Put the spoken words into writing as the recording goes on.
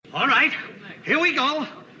All right, here we go.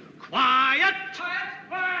 Quiet!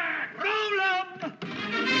 Roll 'em!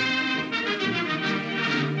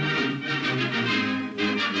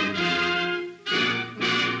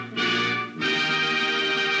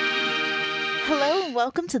 Hello and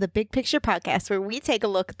welcome to the Big Picture Podcast, where we take a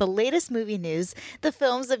look at the latest movie news, the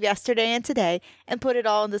films of yesterday and today, and put it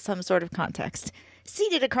all into some sort of context.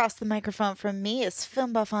 Seated across the microphone from me is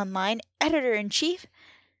Film Buff Online Editor-in-Chief,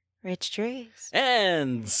 Rich Driggs.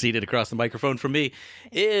 And seated across the microphone from me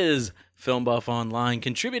is Film Buff Online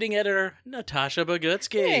contributing editor Natasha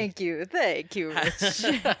Bogutsky. Thank you, Rich.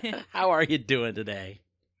 How are you doing today?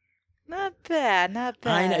 Not bad.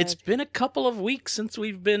 I know, it's been a couple of weeks since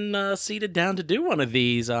we've been seated down to do one of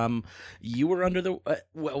these. You were under the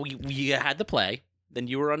we had the play. Then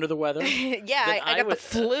you were under the weather. Yeah, I got the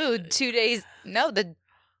flu 2 days. No,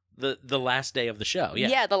 the last day of the show.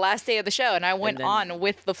 Yeah, the last day of the show, and I went on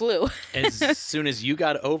with the flu. As soon as you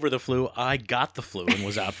got over the flu, I got the flu and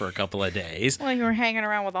was out for a couple of days. Well, you were hanging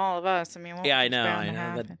around with all of us. I mean, yeah, I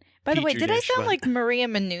know. By the way, did I sound like Maria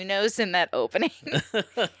Menounos in that opening?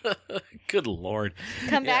 Good Lord.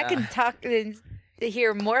 Come back and talk and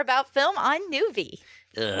hear more about film on Newbie.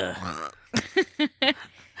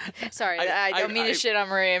 Sorry, I don't mean to shit on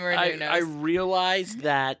Maria Menounos. I realized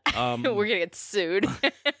that we're gonna get sued.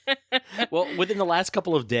 Well, within the last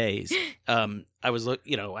couple of days, I was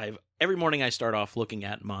every morning I start off looking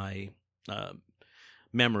at my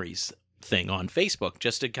memories thing on Facebook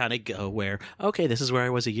just to kind of go where, okay, this is where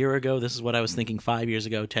I was a year ago. This is what I was thinking 5 years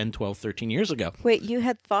ago, 10, 12, 13 years ago. Wait, you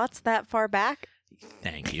had thoughts that far back?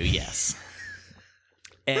 Thank you. Yes.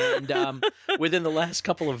 And within the last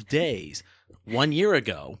couple of days, 1 year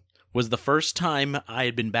ago was the first time I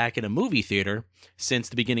had been back in a movie theater since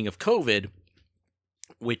the beginning of COVID,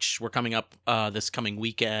 which we're coming up this coming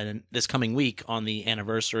week on the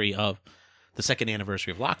anniversary of the second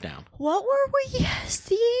anniversary of lockdown. What were we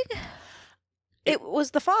seeing? It was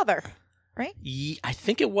The Father, right? I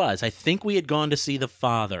think it was. I think we had gone to see The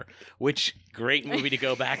Father, which great movie to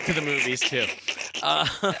go back to the movies too.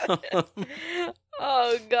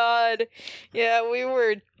 Oh God, yeah, we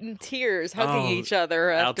were in tears, hugging each other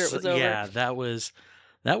after it was over. Yeah, that was.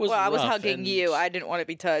 Well, I was rough, hugging you. I didn't want to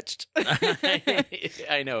be touched.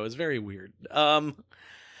 I know, it was very weird.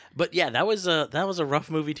 But yeah, that was a rough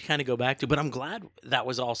movie to kind of go back to. But I'm glad that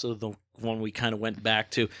was also the one we kind of went back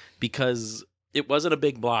to because it wasn't a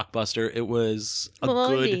big blockbuster. It was a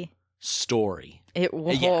good story. It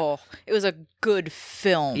was a good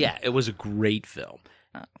film. Yeah, it was a great film.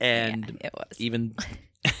 Oh, and man, it was. Even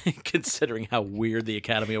considering how weird the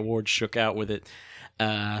Academy Awards shook out with it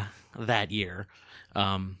that year,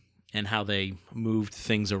 and how they moved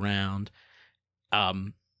things around.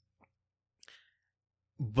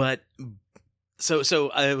 But so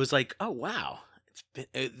I was like, oh wow, it's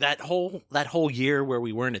been, that whole year where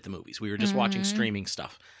we weren't at the movies, we were just watching streaming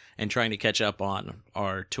stuff and trying to catch up on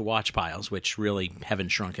our to watch piles, which really haven't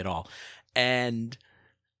shrunk at all. And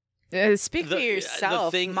speak for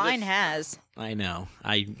yourself. Mine has. I know.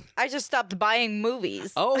 I just stopped buying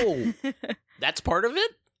movies. Oh, that's part of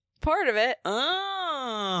it. Part of it.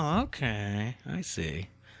 Oh, okay. I see.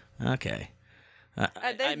 Okay.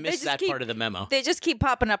 I missed that part of the memo. They just keep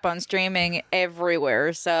popping up on streaming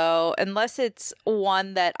everywhere. So unless it's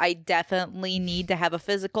one that I definitely need to have a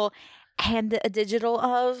physical and a digital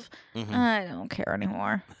of, I don't care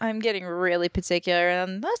anymore. I'm getting really particular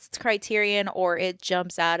unless it's Criterion or it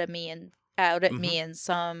jumps out at me in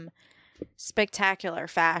some spectacular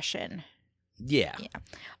fashion. Yeah.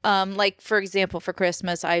 Like for example, for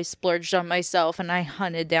Christmas, I splurged on myself and I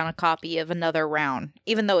hunted down a copy of Another Round,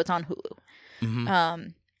 even though it's on Hulu.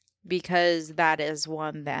 Because that is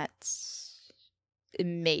one that's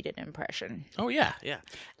made an impression. Oh yeah.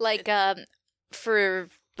 Like for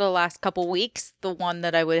the last couple weeks, the one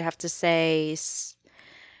that I would have to say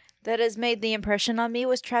that has made the impression on me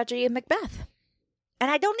was Tragedy of Macbeth. And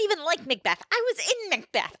I don't even like Macbeth. I was in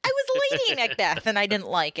Macbeth. I was Lady Macbeth, and I didn't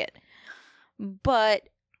like it. But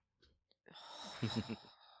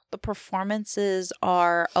the performances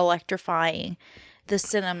are electrifying. The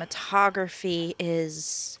cinematography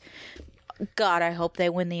is... God, I hope they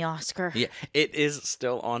win the Oscar. Yeah, it is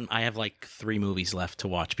still on. I have like 3 movies left to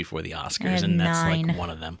watch before the Oscars, and that's 9. like one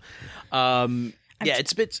of them. Yeah,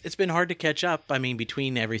 it's been hard to catch up. I mean,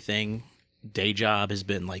 between everything, day job has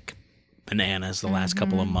been like bananas the last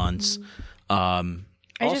couple of months.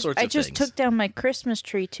 all sorts I of just things. took down my Christmas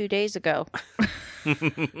tree 2 days ago.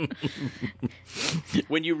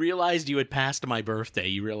 When you realized you had passed my birthday,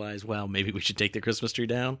 you realized, well, maybe we should take the Christmas tree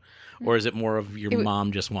down? Or is it more of your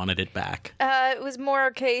mom just wanted it back? It was more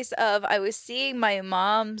a case of I was seeing my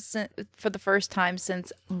mom for the first time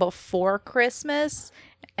since before Christmas,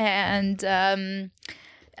 and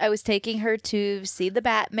I was taking her to see the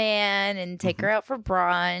Batman and take her out for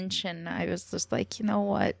brunch, and I was just like, you know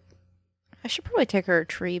what? I should probably take her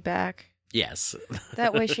tree back. Yes.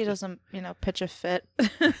 That way she doesn't, pitch a fit.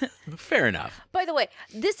 Fair enough. By the way,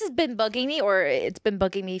 this has been bugging me, or it's been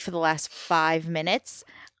bugging me for the last 5 minutes.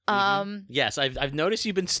 Yes, I've noticed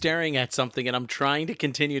you've been staring at something, and I'm trying to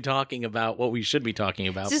continue talking about what we should be talking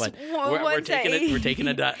about, Just but we're taking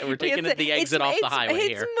the exit off the highway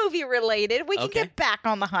here. It's movie related. We can Okay. get back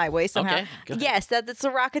on the highway somehow. Okay, go ahead. Yes, that's the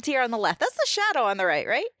Rocketeer on the left. That's the Shadow on the right,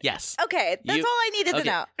 right? Yes. Okay, that's You- all I needed to Okay,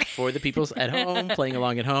 know. for the people at home, playing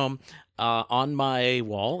along at home, on my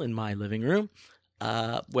wall in my living room,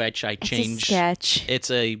 which I changed. It's a sketch.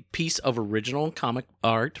 It's a piece of original comic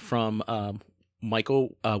art from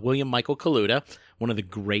William Michael Kaluta, one of the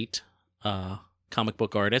great comic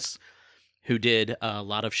book artists who did a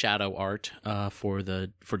lot of shadow art for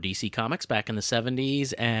DC Comics back in the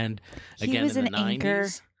 70s and He again was in the an 90s.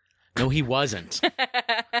 inker. No, he wasn't.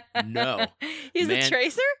 No. He's Man. a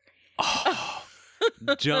tracer? Oh,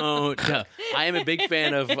 don't. I am a big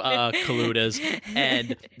fan of Kaluta's,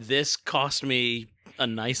 and this cost me a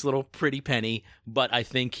nice little pretty penny, but I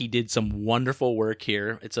think he did some wonderful work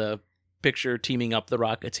here. It's a picture teaming up the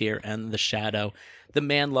Rocketeer and the Shadow. The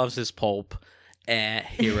man loves his pulp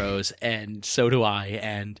heroes, and so do I.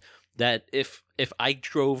 And that if I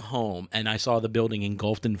drove home and I saw the building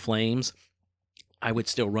engulfed in flames, I would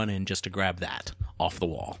still run in just to grab that off the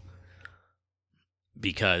wall.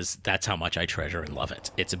 Because that's how much I treasure and love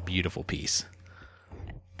it. It's a beautiful piece.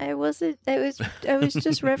 I was just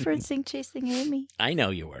referencing Chasing Amy. I know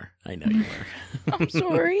you were. I'm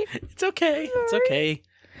sorry. It's okay. It's okay.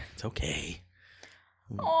 It's okay.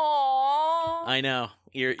 Aww. I know.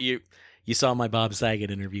 You saw my Bob Saget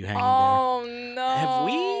interview hanging Oh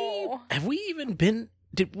no. there. Have we even been?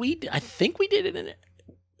 I think we did it in.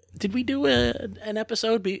 Did we do an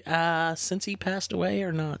episode since he passed away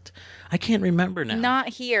or not? I can't remember now. Not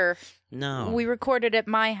here. No. We recorded at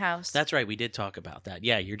my house. That's right. We did talk about that.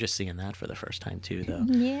 Yeah, you're just seeing that for the first time too, though.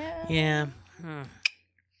 Yeah. Yeah.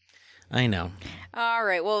 I know. All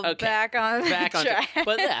right. Well, Okay. back on track. track.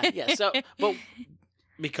 But yeah. So, but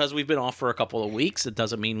because we've been off for a couple of weeks, it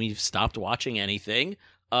doesn't mean we've stopped watching anything.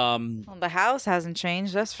 Well, the house hasn't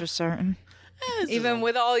changed. That's for certain. Even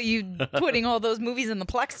with all you putting all those movies in the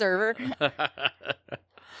Plex server.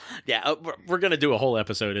 Yeah, we're gonna do a whole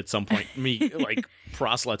episode at some point. Me like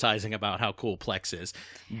proselytizing about how cool Plex is,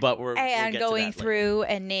 but we'll And get to going that later. through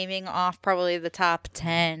and naming off probably the top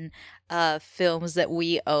 10 films that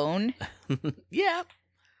we own. Yeah.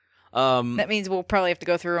 That means we'll probably have to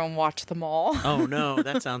go through and watch them all. Oh no,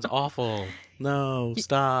 that sounds awful. No,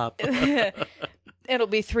 stop. It'll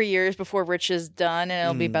be 3 years before Rich is done, and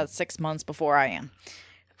it'll be about 6 months before I am.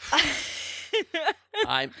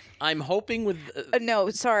 I'm hoping with No,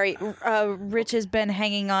 sorry. Rich has been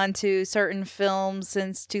hanging on to certain films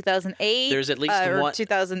since 2008. There's at least or one-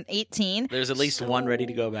 2018. there's at least one ready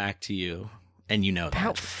to go back to you, and you know that.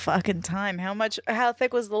 About fucking time. How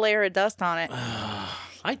thick was the layer of dust on it?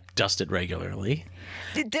 I dust it regularly.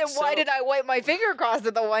 Why did I wipe my finger across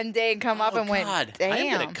it the one day and come up and went, God, damn.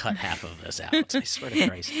 I'm gonna cut half of this out. I swear to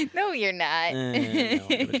Christ. No, you're not. No, I'm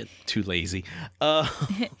gonna get too lazy.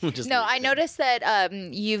 Just No, leave I it. noticed that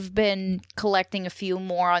you've been collecting a few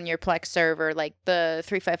more on your Plex server, like the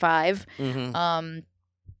 355, Mhm.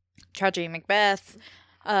 Tragedy Macbeth,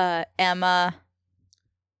 Emma.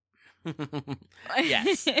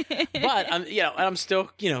 Yes, but I'm still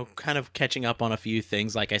kind of catching up on a few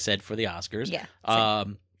things, like I said, for the Oscars. Yeah,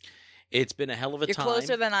 It's been a hell of a you're time.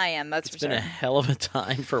 closer than I am. That's It's for been a sure. hell of a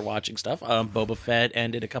time for watching stuff. Boba Fett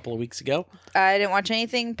ended a couple of weeks ago. I didn't watch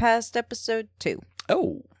anything past episode 2.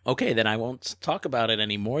 Oh, okay, then I won't talk about it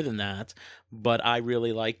any more than that. But I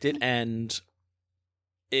really liked it, and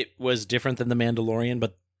it was different than The Mandalorian,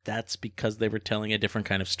 but that's because they were telling a different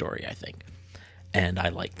kind of story, I think. And I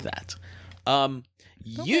liked that.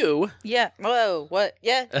 You Yeah. Whoa. What?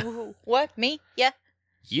 Yeah. What? Me? Yeah.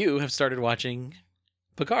 you have started watching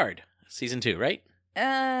Picard season 2, right?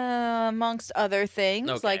 Amongst other things,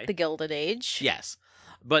 Okay. like The Gilded Age. Yes.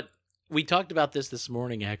 But we talked about this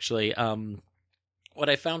morning, actually. What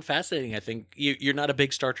I found fascinating, I think, you're not a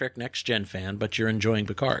big Star Trek Next Gen fan, but you're enjoying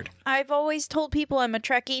Picard. I've always told people I'm a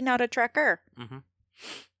Trekkie, not a Trekker.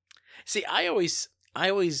 See, I always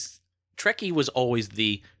Trekkie was always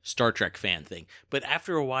the Star Trek fan thing, but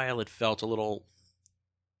after a while it felt a little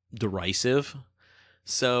derisive.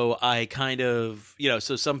 So I kind of,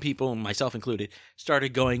 so some people, myself included,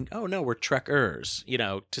 started going, oh no, we're Trekkers,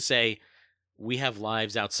 to say we have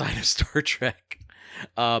lives outside of Star Trek.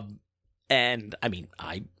 And I mean,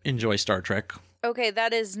 I enjoy Star Trek. Okay,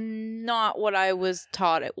 that is not what I was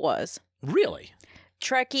taught it was. Really?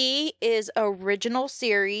 Trekkie is original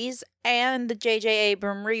series and the J.J.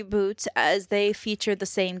 Abrams reboots, as they feature the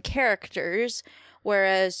same characters,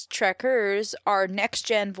 whereas Trekkers are Next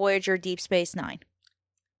Gen, Voyager, Deep Space Nine.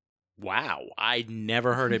 Wow, I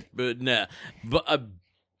never heard it, but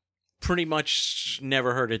pretty much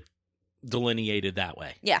never heard it delineated that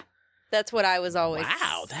way. Yeah, that's what I was always.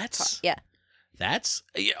 Wow, that's yeah. That's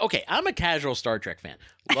okay. I'm a casual Star Trek fan.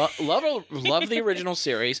 Love the original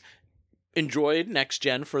series. Enjoyed Next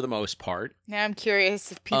Gen for the most part. Now I'm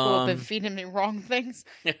curious if people have been feeding me wrong things.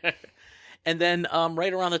 And then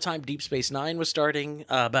right around the time Deep Space Nine was starting,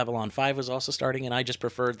 Babylon 5 was also starting, and I just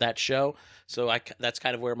preferred that show. So that's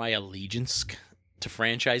kind of where my allegiance to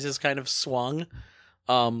franchises kind of swung.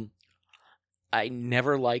 I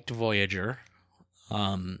never liked Voyager.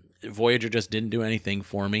 Voyager just didn't do anything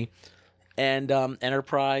for me. And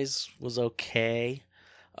Enterprise was okay.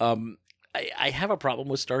 I have a problem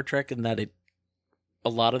with Star Trek in that it a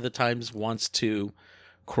lot of the times wants to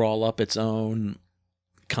crawl up its own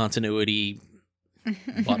continuity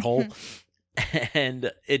butthole,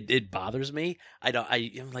 and it bothers me.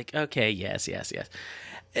 I'm like, okay, yes.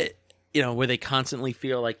 Where they constantly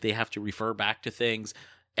feel like they have to refer back to things,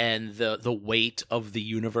 and the weight of the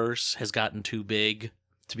universe has gotten too big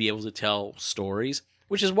to be able to tell stories,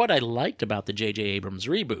 which is what I liked about the J.J. Abrams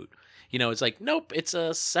reboot. It's like, nope, it's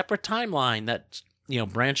a separate timeline that,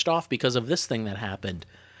 branched off because of this thing that happened.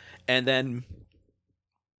 And then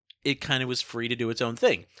it kind of was free to do its own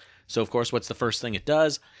thing. So, of course, what's the first thing it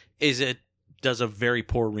does is it does a very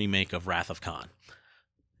poor remake of Wrath of Khan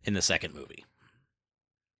in the second movie.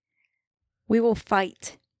 We will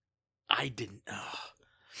fight. I didn't know.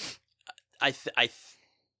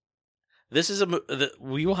 This is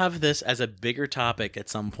we will have this as a bigger topic at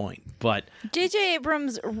some point, but J.J.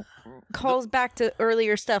 Abrams calls back to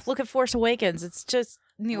earlier stuff. Look at Force Awakens. It's just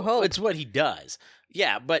New Hope. It's what he does.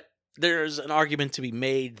 Yeah, but there's an argument to be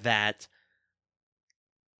made that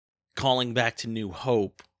calling back to New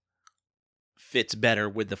Hope fits better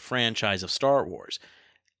with the franchise of Star Wars.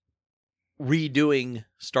 Redoing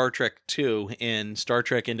Star Trek 2 in Star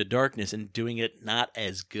Trek Into Darkness and doing it not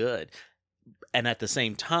as good, and at the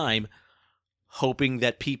same time hoping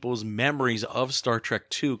that people's memories of Star Trek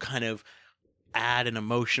 2 kind of add an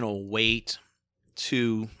emotional weight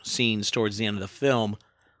to scenes towards the end of the film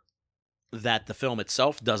that the film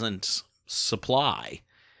itself doesn't supply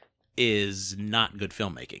is not good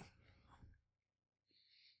filmmaking.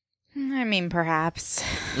 I mean, perhaps.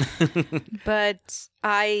 But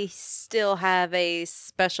I still have a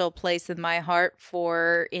special place in my heart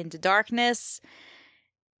for Into Darkness.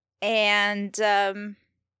 And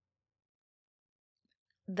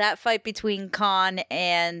that fight between Khan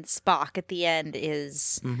and Spock at the end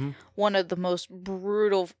is one of the most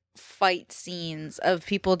brutal fight scenes of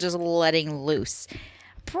people just letting loose.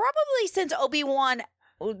 Probably since Obi-Wan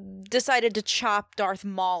decided to chop Darth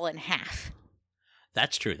Maul in half.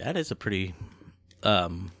 That's true. That is a pretty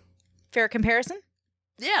fair comparison?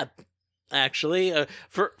 Yeah, actually,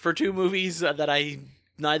 for two movies that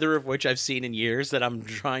neither of which I've seen in years that I'm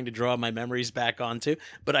trying to draw my memories back onto,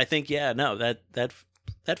 but I think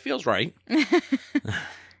that feels right.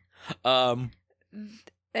 And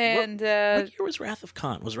what year was Wrath of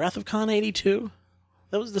Khan? Was Wrath of Khan 82?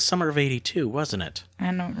 That was the summer of 82, wasn't it? I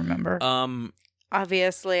don't remember.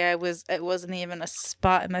 Obviously, it wasn't even a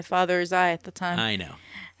spot in my father's eye at the time. I know.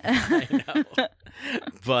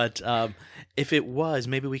 But if it was,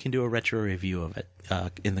 maybe we can do a retro review of it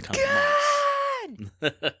in the coming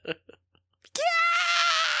months.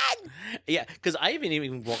 Yeah, because I haven't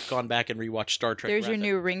even gone back and rewatched Star Trek. There's your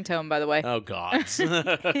new ringtone, by the way. Oh, God.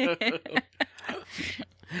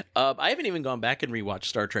 I haven't even gone back and rewatched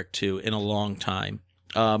Star Trek 2 in a long time.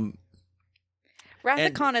 Wrath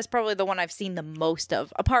of Khan is probably the one I've seen the most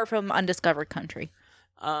of, apart from Undiscovered Country.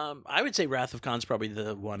 I would say Wrath of Khan's probably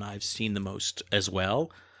the one I've seen the most as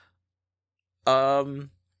well.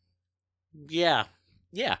 Yeah.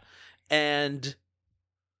 And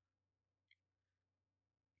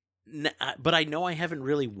but I know I haven't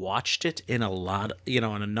really watched it in in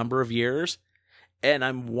a number of years, and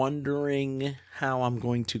I'm wondering how I'm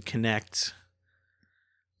going to connect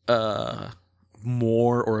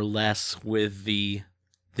more or less with the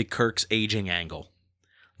Kirk's aging angle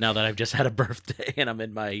now that I've just had a birthday and I'm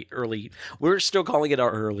in my we're still calling it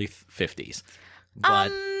our early 50s.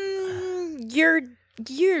 But you're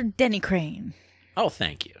Denny Crane. oh,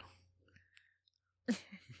 thank you.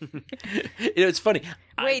 It's funny.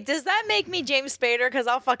 Wait, does that make me James Spader? Because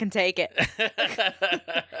I'll fucking take it.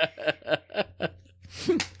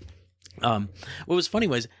 What was funny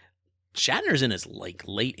was Shatner's in his late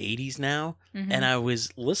 80s now, and I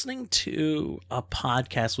was listening to a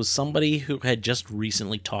podcast with somebody who had just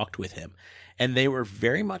recently talked with him, and they were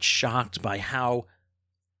very much shocked by how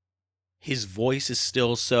his voice is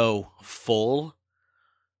still so full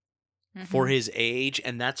for his age,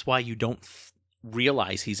 and that's why you don't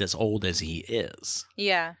realize he's as old as he is.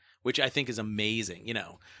 Yeah. Which I think is amazing, you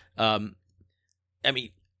know. I mean,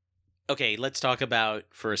 okay, let's talk about,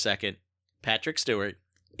 for a second, Patrick Stewart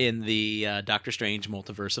in the Doctor Strange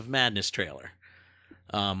Multiverse of Madness trailer,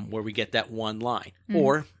 where we get that one line.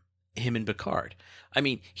 Or him and Picard. I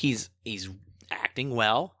mean, he's acting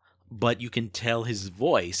well, but you can tell his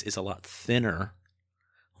voice is a lot thinner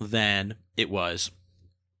than it was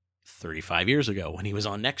 35 years ago when he was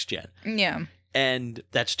on Next Gen. Yeah. And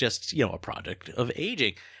that's just, you know, a product of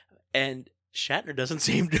aging. And Shatner doesn't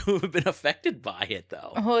seem to have been affected by it,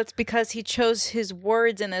 though. Oh, it's because he chose his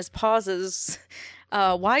words and his pauses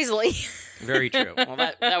wisely. Very true. Well,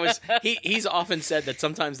 that was he's often said that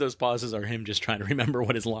sometimes those pauses are him just trying to remember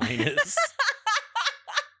what his line is.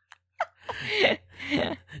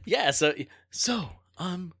 Yeah, so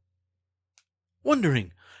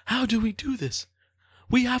wondering, how do we do this?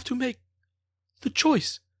 We have to make the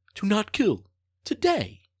choice to not kill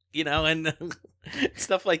today, you know, and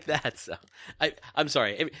stuff like that. So I'm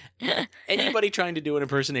sorry. Anybody trying to do an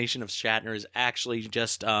impersonation of Shatner is actually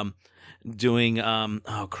just doing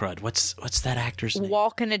oh crud, what's that actor's name?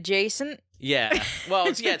 Walken adjacent. Yeah. Well,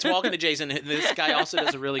 it's Walken adjacent. This guy also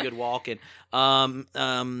does a really good Walken.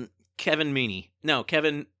 Kevin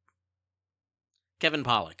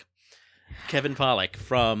Pollak. Kevin Pollak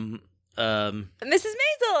from Mrs.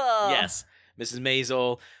 Maisel. Yes. Mrs.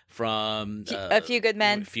 Maisel from A Few Good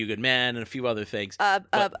Men. A Few Good Men and a few other things.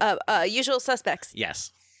 Usual Suspects.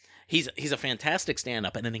 Yes. He's a fantastic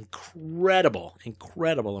stand-up and an incredible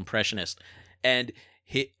impressionist. And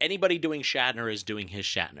anybody doing Shatner is doing his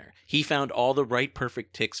Shatner. He found all the right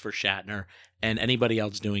perfect ticks for Shatner, and anybody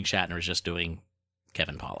else doing Shatner is just doing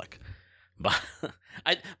Kevin Pollak.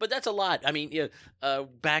 But that's a lot. I mean,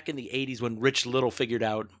 back in the 80s when Rich Little figured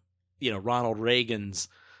out, you know, Ronald Reagan's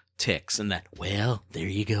ticks and that, well, there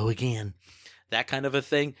you go again. That kind of a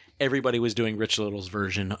thing. Everybody was doing Rich Little's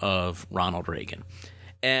version of Ronald Reagan.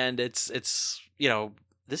 And it's you know,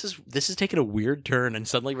 this is taking a weird turn, and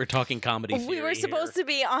suddenly we're talking comedy theory. We were supposed to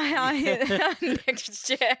be on Next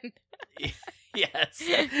Gen. Yes.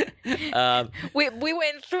 We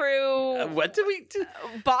went through what did we do?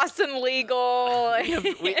 Boston Legal.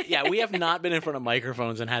 We have not been in front of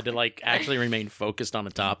microphones and had to like actually remain focused on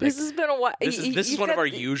a topic. This has been a while. This is one of our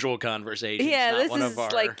usual conversations. Yeah, not this one is of our...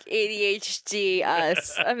 like ADHD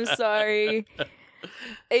us. I'm sorry.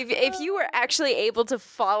 If you were actually able to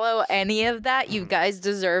follow any of that, you guys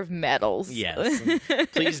deserve medals. Yes.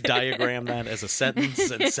 Please diagram that as a sentence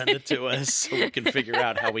and send it to us so we can figure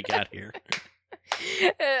out how we got here.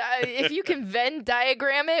 If you can Venn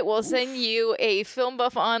diagram it, we'll send you a Film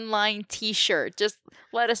Buff Online t-shirt. Just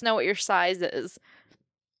let us know what your size is.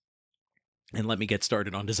 And let me get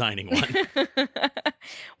started on designing one.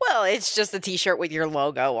 Well, it's just a t-shirt with your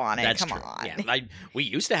logo on it. That's Come true. on. Yeah, we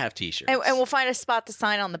used to have t-shirts. And we'll find a spot to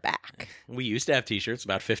sign on the back. We used to have t-shirts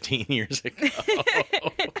about 15 years ago.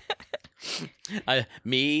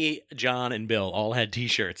 Me, John, and Bill all had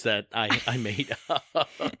t-shirts that I made up.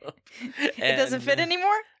 It doesn't fit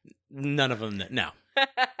anymore? None of them. No.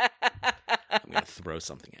 I'm going to throw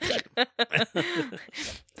something at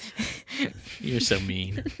you. You're so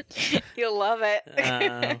mean. You'll love it.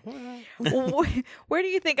 Where do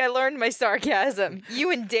you think I learned my sarcasm?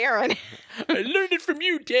 You and Darren. I learned it from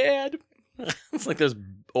you, Dad. It's like those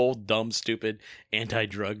old, dumb, stupid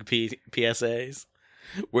anti-drug PSAs.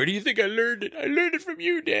 Where do you think I learned it? I learned it from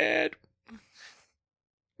you, Dad.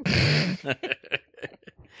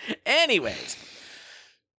 Anyways.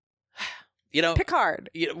 You know, Picard.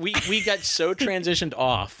 We got so transitioned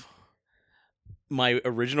off my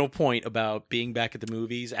original point about being back at the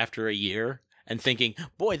movies after a year and thinking,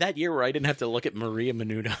 boy, that year where I didn't have to look at Maria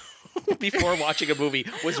Menounos before watching a movie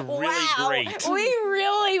was really great. We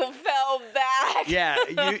really fell back. Yeah,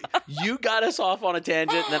 you got us off on a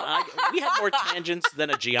tangent, and then we had more tangents than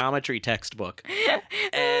a geometry textbook.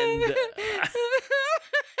 And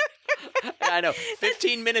I know.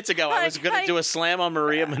 15 minutes ago, I was going to do a slam on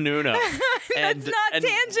Maria Menounos. That's not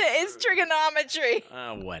tangent. It's trigonometry.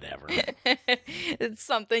 Whatever. It's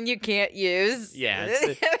something you can't use.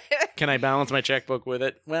 Yeah. Can I balance my checkbook with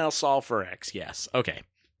it? Well, solve for X. Yes. Okay.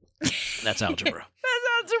 That's algebra. That's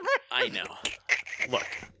algebra. I know. Look.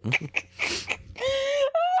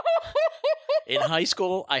 In high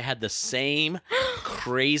school, I had the same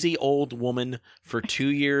crazy old woman for 2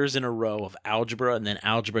 years in a row of algebra and then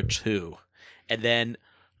algebra 2. And then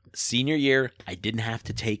senior year, I didn't have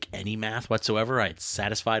to take any math whatsoever. I had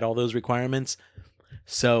satisfied all those requirements.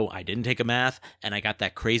 So I didn't take a math, and I got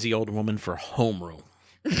that crazy old woman for homeroom.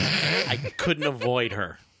 I couldn't avoid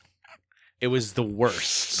her. It was the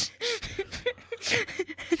worst.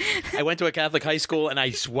 I went to a Catholic high school, and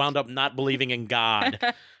I wound up not believing in God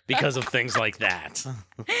because of things like that. I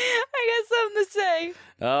got something to say.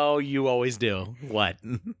 Oh, you always do. What?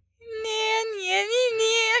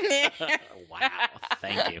 Wow.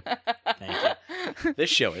 Thank you. This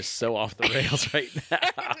show is so off the rails right now.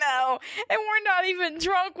 No, and we're not even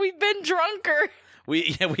drunk. We've been drunker.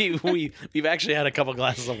 We've actually had a couple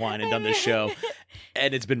glasses of wine and done this show,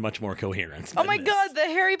 and it's been much more coherent. Oh my God, the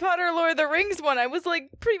Harry Potter Lord of the Rings one, I was like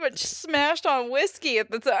pretty much smashed on whiskey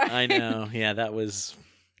at the time. I know. Yeah, that was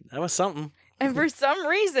something. And for some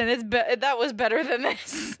reason, that was better than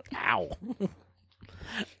this. Ow.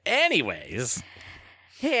 Anyways.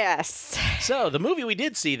 Yes. So, the movie we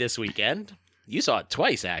did see this weekend, you saw it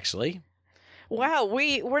twice, actually. Wow,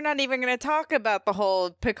 we're not even going to talk about the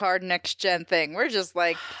whole Picard Next Gen thing. We're just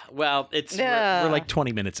like... Well, we're like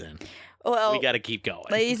 20 minutes in. Well, we got to keep going.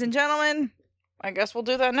 Ladies and gentlemen, I guess we'll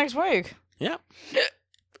do that next week. Yeah.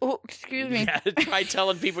 Oh, excuse me. Yeah, try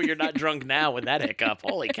telling people you're not drunk now with that hiccup.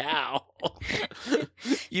 Holy cow.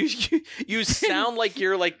 You sound like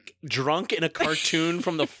you're like drunk in a cartoon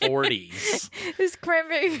from the 40s. It's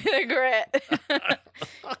cranberry vinaigrette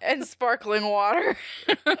and sparkling water.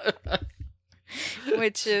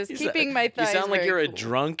 Which is keeping my thighs. You sound like you're cool. a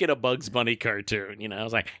drunk in a Bugs Bunny cartoon. You know, I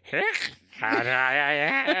was like, how do I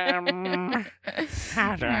am?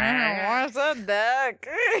 How do I What's up, Duck?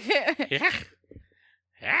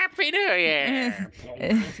 Happy New Year.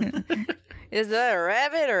 Is that a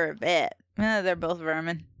rabbit or a bat? They're both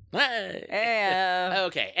vermin. Yeah.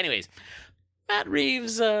 Okay, anyways. Matt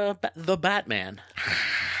Reeves, the Batman.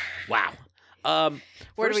 Wow.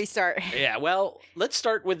 Where do we start? Yeah, well, let's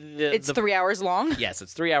start with It's 3 hours long? Yes,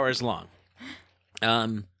 it's 3 hours long.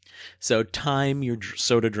 So time your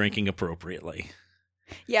soda drinking appropriately.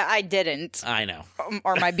 Yeah, I didn't. I know.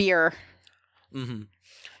 Or my beer.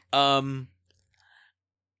 Mm-hmm.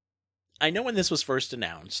 I know when this was first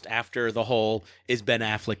announced, after the whole, is Ben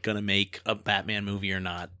Affleck going to make a Batman movie or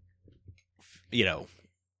not? You know,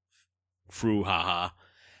 frou-ha-ha.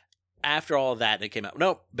 After all of that, it came out,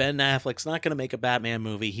 nope, Ben Affleck's not going to make a Batman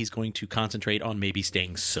movie. He's going to concentrate on maybe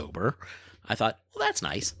staying sober. I thought, well, that's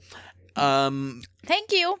nice.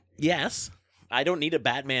 Thank you. Yes. I don't need a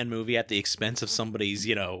Batman movie at the expense of somebody's,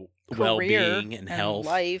 Career well-being and health.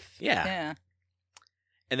 Life. Yeah.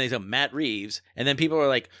 And they said Matt Reeves. And then people are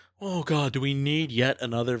like, oh, God, do we need yet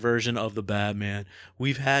another version of the Batman?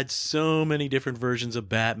 We've had so many different versions of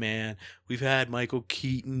Batman. We've had Michael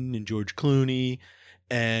Keaton and George Clooney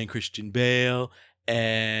and Christian Bale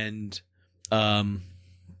and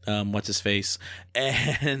what's his face?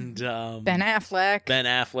 And Ben Affleck.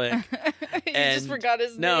 You just forgot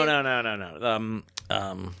his name. No.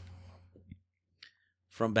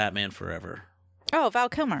 From Batman Forever. Oh, Val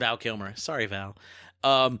Kilmer. Val Kilmer. Sorry, Val.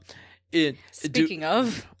 Speaking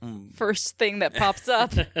of, first thing that pops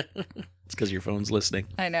up. It's because your phone's listening.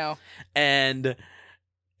 I know. And,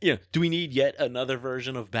 do we need yet another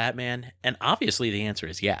version of Batman? And obviously the answer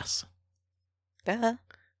is yes. Duh.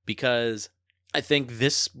 Because I think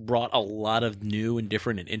this brought a lot of new and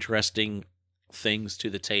different and interesting things to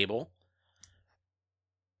the table.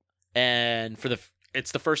 And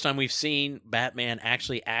it's the first time we've seen Batman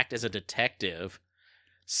actually act as a detective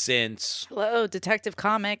since... Hello, Detective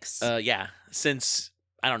Comics. Since,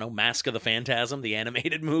 I don't know, Mask of the Phantasm, the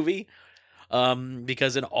animated movie.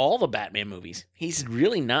 Because in all the Batman movies, he's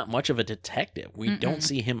really not much of a detective. We don't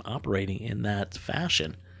see him operating in that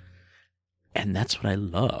fashion. And that's what I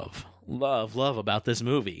love about this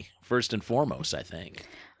movie, first and foremost, I think.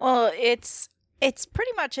 Well, it's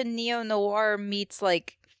pretty much a neo-noir meets,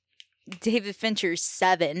 like, David Fincher's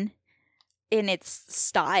Seven in its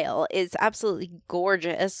style. It's absolutely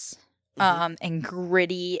gorgeous, and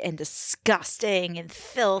gritty and disgusting and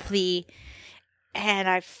filthy. And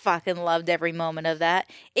I fucking loved every moment of that.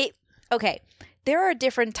 There are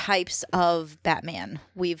different types of Batman.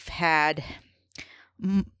 We've had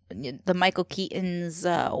the Michael Keaton's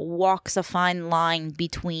walks a fine line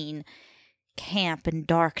between camp and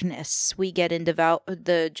darkness. We get into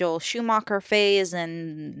the Joel Schumacher phase,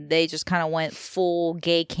 and they just kind of went full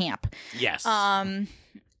gay camp. Yes. And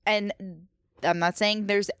I'm not saying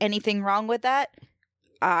there's anything wrong with that.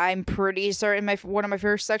 I'm pretty certain one of my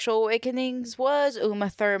first sexual awakenings was Uma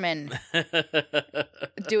Thurman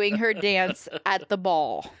doing her dance at the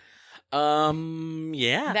ball.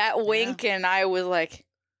 Yeah. That wink, and I was like,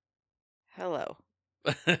 hello.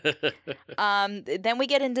 Then we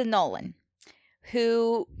get into Nolan,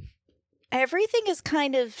 who everything is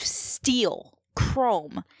kind of steel,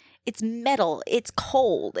 chrome. It's metal. It's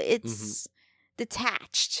cold. It's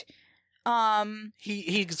detached.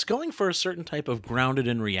 He's going for a certain type of grounded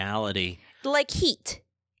in reality. Like Heat.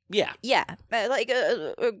 Yeah. Yeah. Like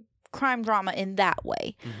a crime drama in that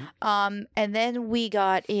way. Mm-hmm. And then we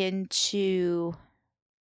got into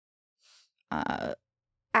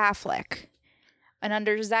Affleck. And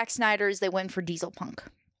under Zack Snyder's, they went for Diesel Punk.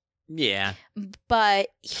 Yeah. But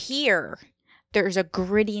here, there's a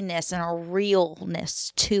grittiness and a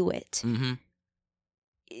realness to it. Mm-hmm.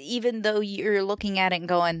 Even though you're looking at it and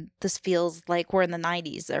going, this feels like we're in the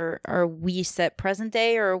 90s. Or are we set present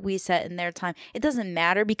day, or are we set in their time? It doesn't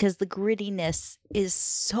matter, because the grittiness is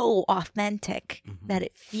so authentic that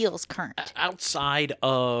it feels current. Outside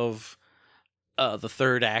of the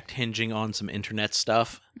third act hinging on some internet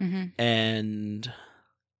stuff, and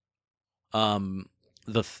the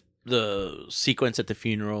sequence at the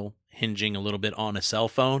funeral hinging a little bit on a cell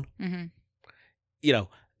phone, you know,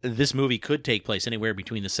 this movie could take place anywhere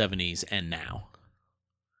between the 70s and now.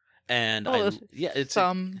 And it's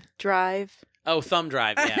Thumb Drive. Thumb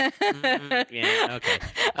Drive, yeah. Yeah, okay.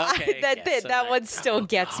 That one still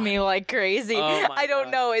gets me like crazy. Oh my I don't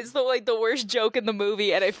God. know. It's the worst joke in the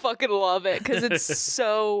movie, and I fucking love it because it's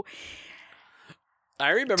so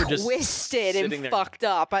I remember just twisted and sitting there. fucked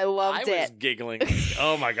up. I loved I was it. giggling. Like,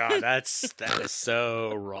 oh my God, that is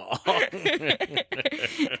so wrong.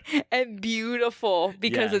 And beautiful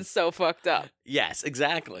because Yes. it's so fucked up. Yes,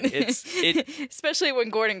 exactly. It Especially when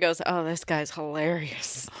Gordon goes, "Oh, this guy's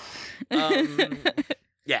hilarious." yeah,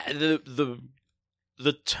 the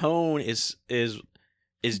tone is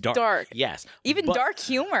dark. Dark. Yes. Even but, dark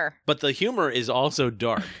humor. But the humor is also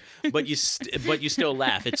dark. But you still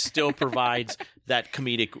laugh. It still provides that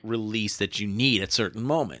comedic release that you need at certain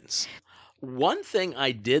moments. One thing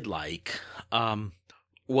I did like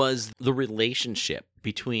was the relationship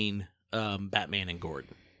between Batman and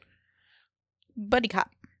Gordon. Buddy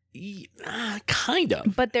cop. Kind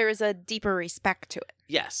of. But there is a deeper respect to it.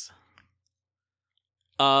 Yes.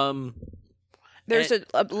 There's a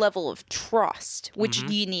level of trust, which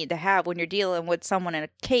you need to have when you're dealing with someone in a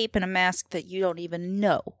cape and a mask that you don't even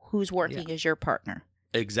know who's working as your partner.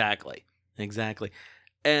 Exactly.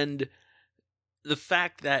 And the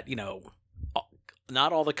fact that,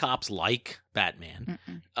 not all the cops like Batman.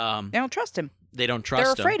 They don't trust him. They don't trust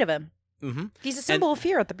him. They're afraid of him. Mm-hmm. He's a symbol of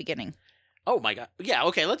fear at the beginning. Oh my God. Yeah,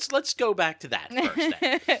 okay, let's go back to that first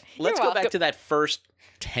then. Let's go welcome. back to that first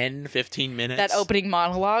 10, 15 minutes. That opening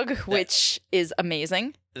monologue, which is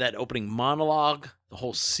amazing. That opening monologue, the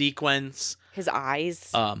whole sequence. His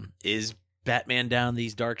eyes. Is Batman down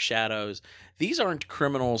these dark shadows. These aren't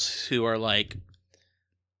criminals who are like,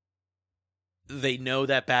 they know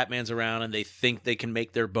that Batman's around and they think they can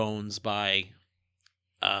make their bones by,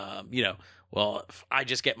 well, if I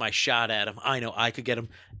just get my shot at him, I know I could get him.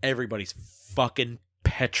 Everybody's fucking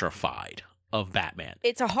petrified of Batman.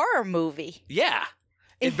 It's a horror movie. Yeah.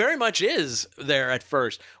 It very much is there at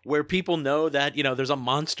first, where people know that, there's a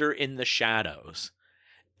monster in the shadows.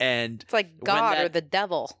 And It's like God or the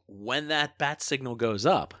devil. when that bat signal goes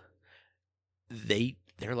up,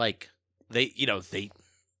 they're like, they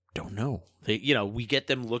don't know. We get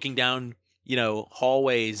them looking down,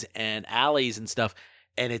 hallways and alleys and stuff,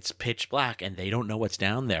 and it's pitch black and they don't know what's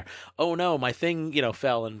down there. Oh no, my thing,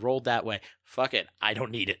 fell and rolled that way. Fuck it. I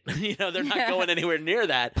don't need it. They're not going anywhere near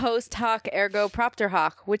that. Post hoc ergo propter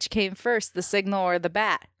hoc. Which came first, the signal or the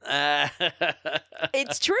bat?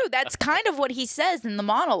 It's true. That's kind of what he says in the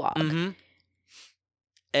monologue. Mm-hmm.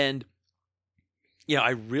 And, I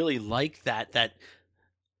really like that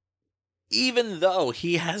even though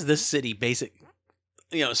he has this city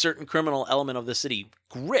a certain criminal element of the city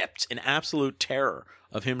gripped in absolute terror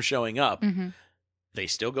of him showing up, they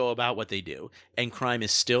still go about what they do, and crime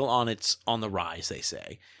is still on the rise, they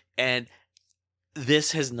say. And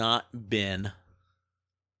this has not been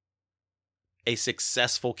a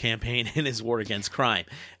successful campaign in his war against crime.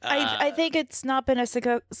 I think it's not been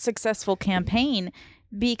a successful campaign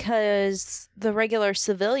because the regular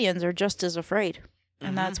civilians are just as afraid.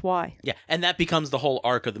 and that's why. Yeah, and that becomes the whole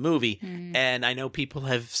arc of the movie. And I know people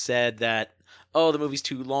have said that, oh, the movie's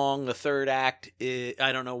too long. The third act,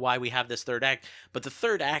 I don't know why we have this third act, but the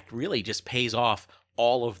third act really just pays off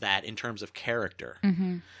all of that in terms of character.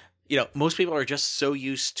 You know, most people are just so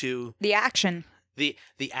used to The action. the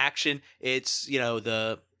action. It's, you know,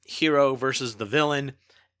 the hero versus the villain,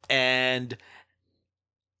 and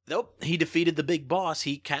nope, he defeated the big boss.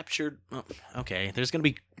 He captured. Oh, okay, there's gonna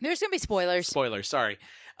be spoilers. spoilers. Sorry.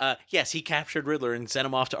 Yes, he captured Riddler and sent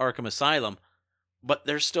him off to Arkham Asylum, but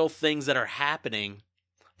there's still things that are happening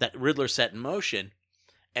that Riddler set in motion,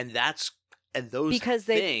 and those Because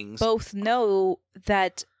they things both know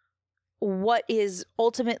that what is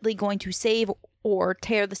ultimately going to save or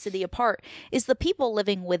tear the city apart is the people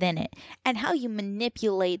living within it, and how you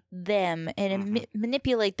manipulate them and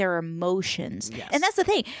manipulate their emotions. Yes. And that's the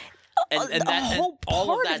thing. and whole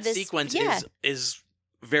all of part that this- sequence yeah. is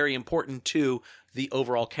very important to the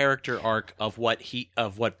overall character arc of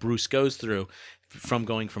what Bruce goes through, from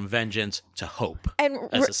going from vengeance to hope and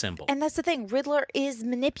as a symbol. And that's the thing. Riddler is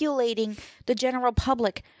manipulating the general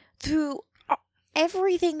public through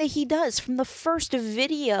everything that he does, from the first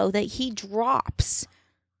video that he drops.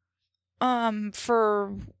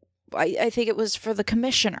 For I think it was for the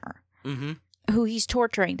commissioner, who he's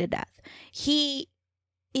torturing to death. He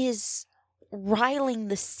is riling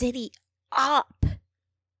the city up.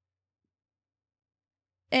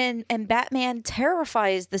 And Batman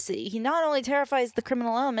terrifies the city. He not only terrifies the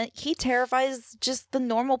criminal element, he terrifies just the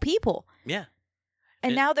normal people. Yeah.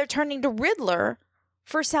 And now they're turning to Riddler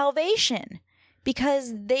for salvation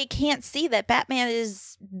because they can't see that Batman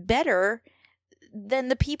is better than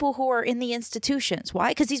the people who are in the institutions.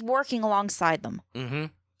 Why? Because he's working alongside them.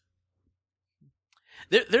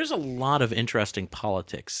 There's a lot of interesting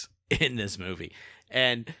politics in this movie.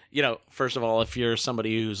 And, you know, first of all, if you're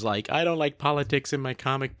somebody who's like, I don't like politics in my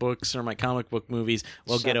comic books or my comic book movies,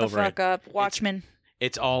 well, Shut get over the it. fuck up. Watchmen.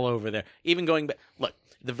 It's all over there. Even going back, look,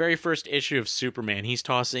 the very first issue of Superman, he's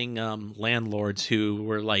tossing landlords who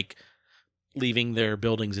were like leaving their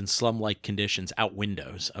buildings in slum-like conditions out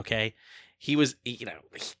windows, okay? He was, you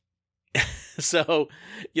know, so,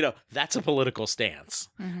 you know, that's a political stance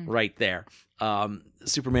right there.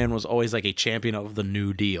 Superman was always like a champion of the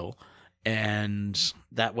New Deal, and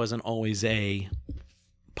that wasn't always a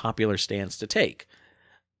popular stance to take,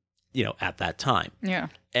 you know, at that time. Yeah.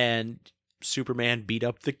 And Superman beat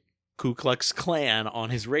up the Ku Klux Klan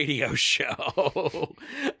on his radio show.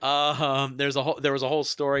 There was a whole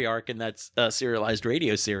story arc in that serialized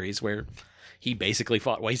radio series where he basically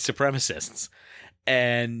fought white supremacists.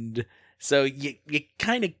 And so you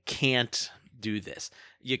kind of can't do this.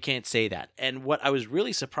 You can't say that. And what I was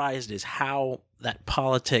really surprised is how that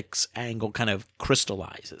politics angle kind of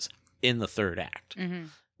crystallizes in the third act.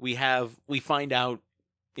 We find out,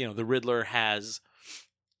 you know, the Riddler has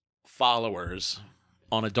followers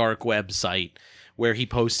on a dark website where he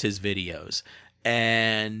posts his videos,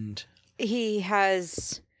 and he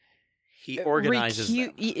organizes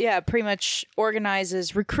them. Yeah, pretty much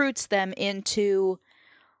recruits them into,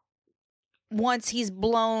 once he's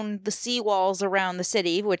blown the seawalls around the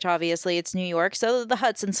city, which obviously it's New York, so the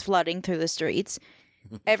Hudson's flooding through the streets.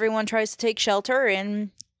 Everyone tries to take shelter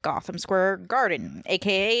in Gotham Square Garden,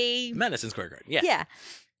 aka Madison Square Garden. Yeah. Yeah.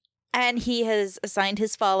 And he has assigned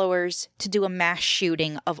his followers to do a mass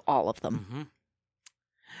shooting of all of them.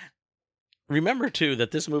 Remember, too,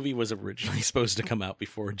 that this movie was originally supposed to come out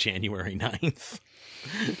before January 9th.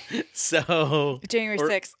 So... January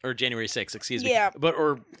 6th. Or January 6th, excuse me. Yeah.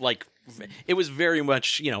 It was very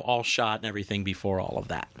much, you know, all shot and everything before all of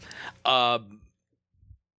that. I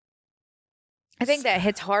think that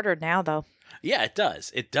hits harder now, though. Yeah, it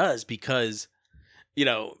does. It does because, you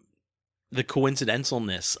know, the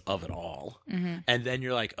coincidentalness of it all. And then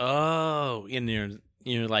you're like, oh, and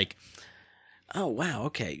you're like, oh, wow,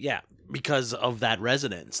 okay, yeah. Because of that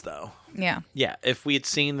resonance, though. Yeah. Yeah, if we had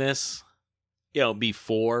seen this, you know,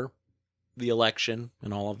 before the election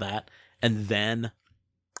and all of that, and then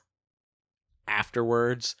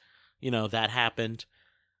afterwards, you know, that happened,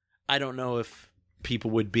 I don't know if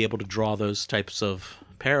people would be able to draw those types of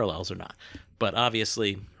parallels or not. But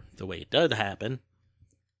obviously, the way it did happen,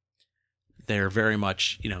 they're very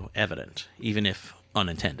much, you know, evident, even if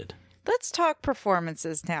unintended. Let's talk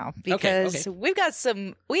performances now, because we've got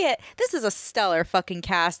this is a stellar fucking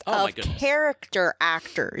cast of character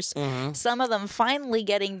actors. Some of them finally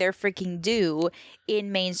getting their freaking due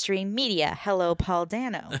in mainstream media. Hello, Paul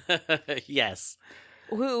Dano. Yes.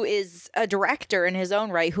 Who is a director in his own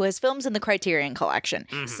right, who has films in the Criterion Collection.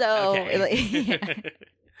 Let's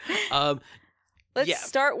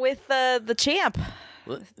start with the champ.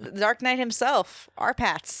 The Dark Knight himself, our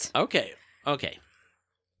Pats. Okay.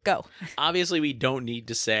 Go. Obviously, we don't need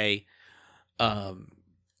to say, oh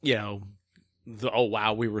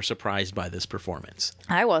wow, we were surprised by this performance.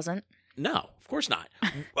 I wasn't. No, of course not.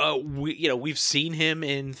 We've seen him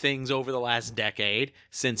in things over the last decade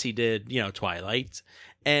since he did, Twilight,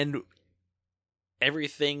 and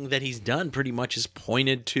everything that he's done pretty much is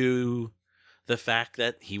pointed to the fact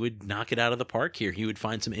that he would knock it out of the park here. He would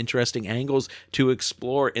find some interesting angles to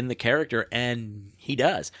explore in the character, and he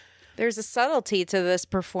does. There's a subtlety to this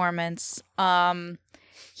performance.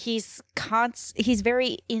 He's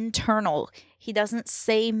very internal. He doesn't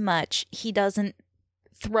say much. He doesn't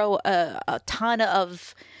throw a ton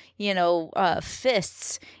of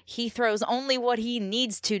fists. He throws only what he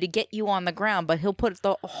needs to get you on the ground, but he'll put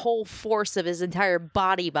the whole force of his entire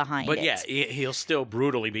body behind it. But yeah, he'll still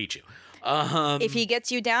brutally beat you. If he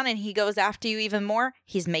gets you down and he goes after you even more,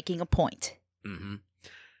 he's making a point.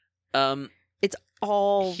 Mm-hmm. It's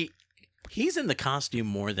all... He's in the costume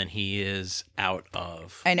more than he is out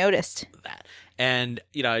of... I noticed. ...that. And,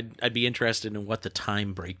 I'd be interested in what the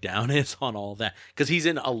time breakdown is on all that. Because he's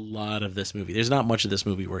in a lot of this movie. There's not much of this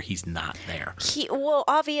movie where he's not there.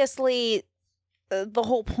 Obviously, the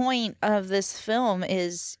whole point of this film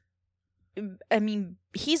is...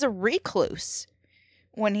 he's a recluse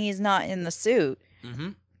when he's not in the suit.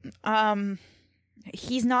 Mm-hmm.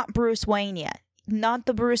 He's not Bruce Wayne yet. Not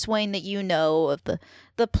the Bruce Wayne that you know of the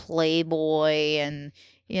playboy and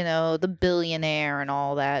the billionaire and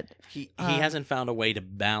all that. He hasn't found a way to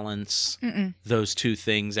balance those two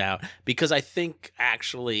things out, because I think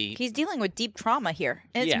actually he's dealing with deep trauma here,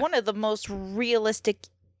 and it's Yeah. one of the most realistic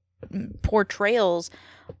portrayals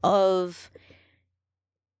of.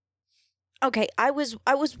 Okay, I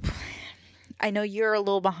know you're a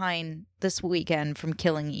little behind this weekend from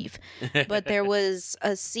Killing Eve, but there was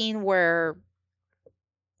a scene where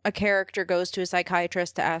a character goes to a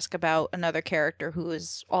psychiatrist to ask about another character who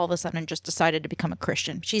is all of a sudden just decided to become a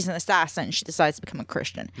Christian. She's an assassin. She decides to become a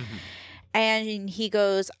Christian. Mm-hmm. And he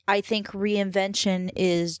goes, I think reinvention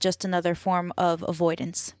is just another form of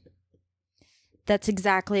avoidance. That's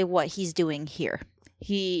exactly what he's doing here.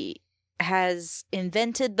 He has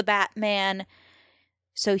invented the Batman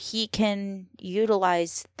so he can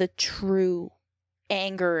utilize the true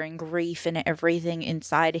anger and grief and everything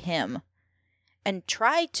inside him and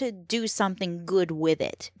try to do something good with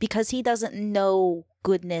it, because he doesn't know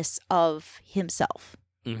goodness of himself.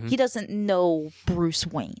 Mm-hmm. He doesn't know Bruce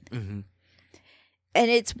Wayne. Mm-hmm. And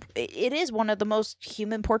it is one of the most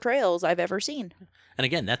human portrayals I've ever seen. And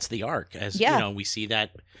again, that's the arc, as we see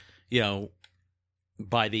that,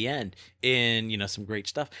 by the end in some great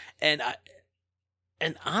stuff. And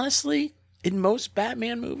honestly, in most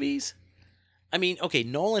Batman movies,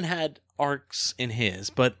 Nolan had arcs in his,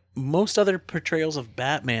 but most other portrayals of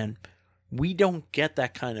Batman, we don't get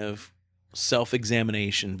that kind of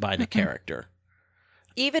self-examination by the character.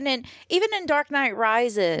 Even in Dark Knight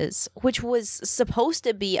Rises, which was supposed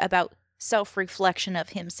to be about self-reflection of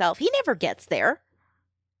himself, he never gets there.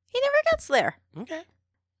 Okay.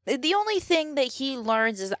 The only thing that he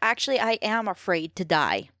learns is, actually, I am afraid to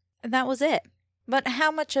die. And that was it. But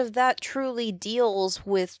how much of that truly deals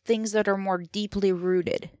with things that are more deeply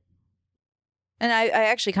rooted? And I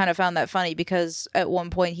actually kind of found that funny, because at one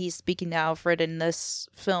point he's speaking to Alfred in this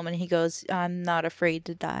film and he goes, I'm not afraid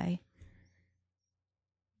to die.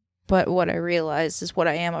 But what I realized is what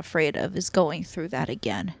I am afraid of is going through that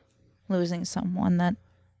again. Losing someone that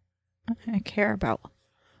I care about.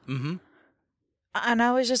 Mm-hmm. And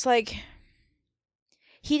I was just like,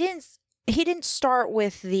 he didn't start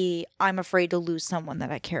with the I'm afraid to lose someone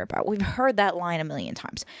that I care about. We've heard that line a million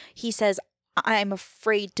times. He says, I'm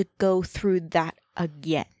afraid to go through that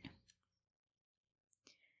again.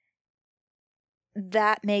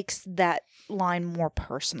 That makes that line more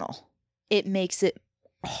personal. It makes it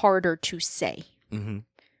harder to say.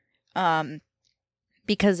 Mm-hmm.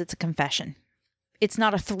 Because it's a confession. It's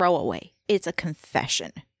not a throwaway. It's a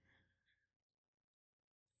confession.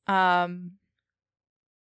 What?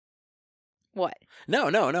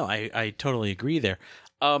 No. I totally agree there.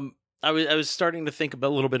 I was starting to think a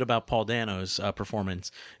little bit about Paul Dano's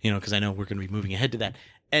performance, because I know we're going to be moving ahead to that,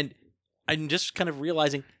 and I'm just kind of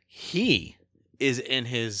realizing he is in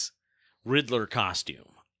his Riddler costume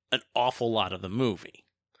an awful lot of the movie,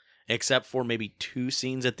 except for maybe 2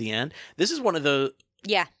 scenes at the end. This is one of those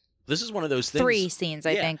things. 3 scenes,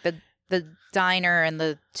 I think. The diner and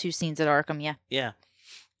the 2 scenes at Arkham. Yeah. Yeah.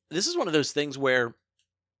 This is one of those things where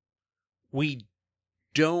we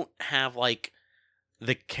don't have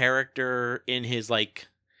the character in his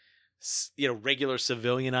regular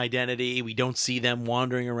civilian identity. We don't see them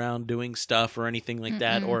wandering around doing stuff or anything like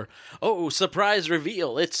that. Or, oh, surprise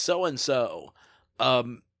reveal, it's so and so.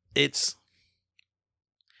 It's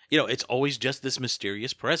it's always just this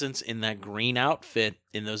mysterious presence in that green outfit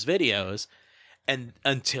in those videos, and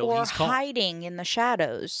until he's caught, hiding in the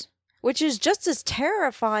shadows, which is just as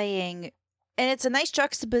terrifying. And it's a nice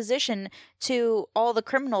juxtaposition to all the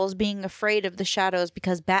criminals being afraid of the shadows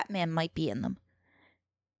because Batman might be in them.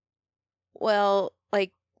 Well,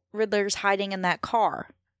 like, Riddler's hiding in that car,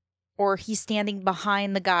 or he's standing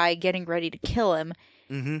behind the guy getting ready to kill him.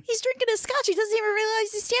 Mm-hmm. He's drinking his scotch. He doesn't even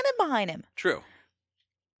realize he's standing behind him. True.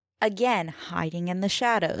 Again, hiding in the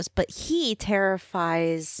shadows, but he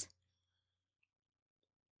terrifies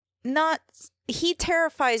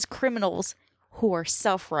criminals who are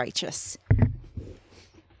self-righteous.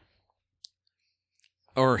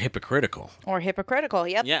 Or hypocritical.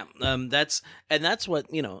 Yep. Yeah, that's what,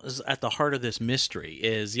 is at the heart of this mystery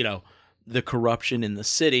is, the corruption in the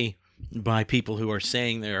city by people who are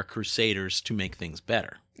saying they are crusaders to make things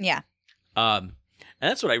better. Yeah. And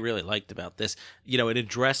that's what I really liked about this. It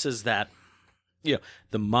addresses that,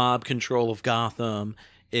 the mob control of Gotham.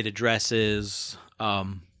 It addresses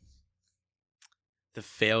the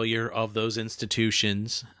failure of those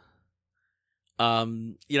institutions.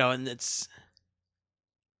 And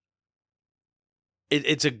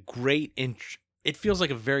it's a great it feels like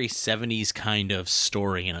a very 70s kind of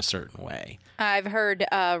story in a certain way. I've heard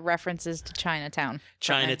references to Chinatown.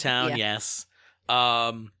 Chinatown, yes.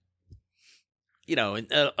 And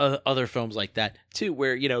other films like that too,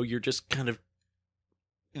 where you're just kind of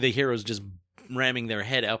the heroes just ramming their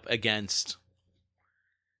head up against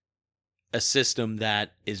a system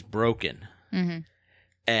that is broken. Mm-hmm.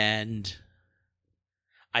 And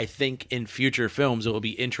I think in future films it will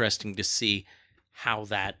be interesting to see how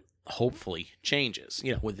that hopefully changes.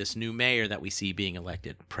 With this new mayor that we see being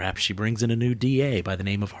elected, perhaps she brings in a new DA by the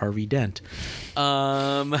name of Harvey Dent.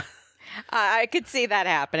 I could see that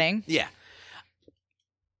happening. Yeah.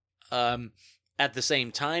 At the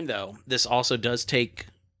same time, though, this also does takes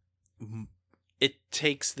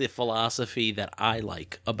the philosophy that I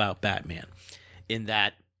like about Batman, in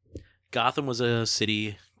that Gotham was a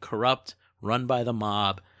city corrupt, run by the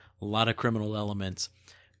mob, a lot of criminal elements.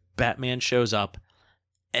 Batman shows up,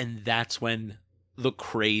 and that's when the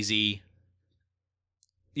crazy,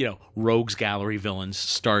 rogues gallery villains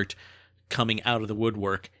start coming out of the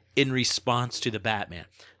woodwork in response to the Batman.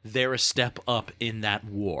 They're a step up in that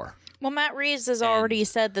war. Well, Matt Reeves has already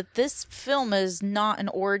said that this film is not an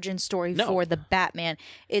origin story for the Batman.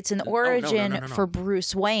 It's an origin for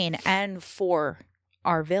Bruce Wayne and for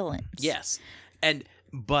our villains. Yes. And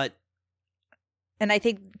I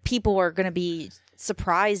think people are going to be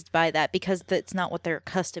surprised by that because that's not what they're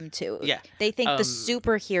accustomed to. Yeah. They think the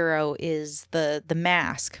superhero is the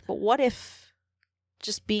mask. But what if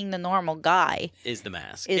just being the normal guy is the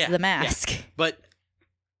mask? The mask. Yeah. But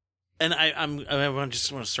I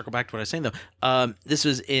just want to circle back to what I was saying, though. This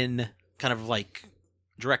was in kind of like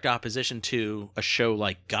direct opposition to a show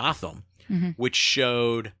like Gotham, mm-hmm. which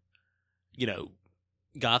showed,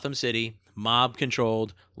 Gotham City, mob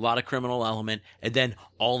controlled, a lot of criminal element, and then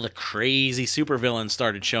all the crazy supervillains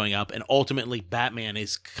started showing up, and ultimately Batman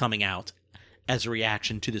is coming out as a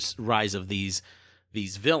reaction to this rise of these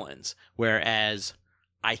villains. Whereas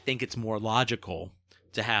I think it's more logical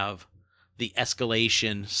to have the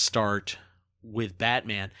escalation start with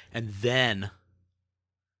Batman, and then,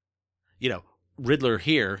 Riddler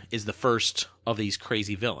here is the first of these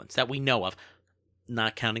crazy villains that we know of,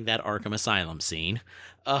 not counting that Arkham Asylum scene.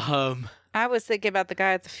 I was thinking about the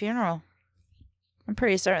guy at the funeral. I'm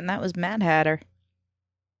pretty certain that was Mad Hatter.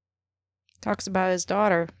 Talks about his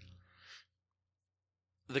daughter.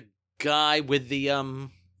 The guy with the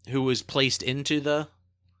who was placed into the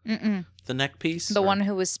neck piece? The one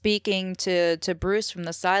who was speaking to Bruce from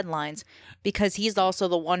the sidelines, because he's also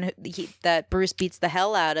the one that Bruce beats the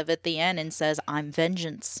hell out of at the end and says, "I'm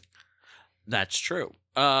vengeance." That's true.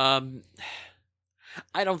 I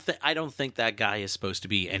don't think that guy is supposed to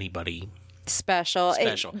be anybody special.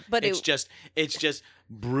 It's just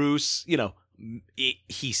Bruce,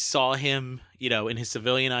 he saw him, in his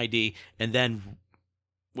civilian ID, and then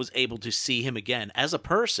was able to see him again as a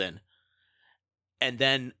person.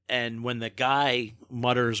 And when the guy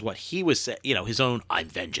mutters what he was saying, his own "I'm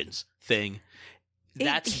vengeance" thing,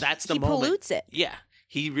 that's the moment. He pollutes it. Yeah.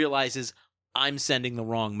 He realizes, I'm sending the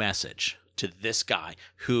wrong message to this guy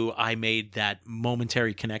who I made that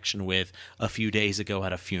momentary connection with a few days ago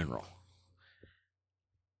at a funeral.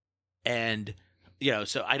 And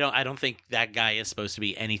So I don't think that guy is supposed to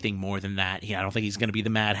be anything more than that. I don't think he's going to be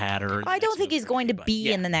the Mad Hatter. I don't think he's going to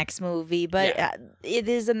be in the next movie, but it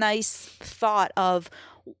is a nice thought of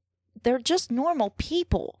they're just normal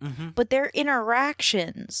people, but their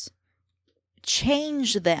interactions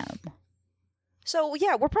change them. So,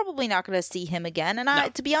 yeah, we're probably not going to see him again.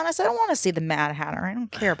 And to be honest, I don't want to see the Mad Hatter. I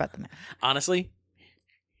don't care about the Mad Hatter. Honestly,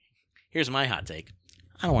 here's my hot take.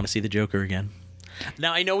 I don't want to see the Joker again.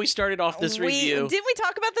 Now, I know we started off this review. Didn't we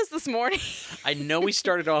talk about this morning? I know we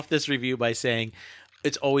started off this review by saying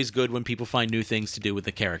it's always good when people find new things to do with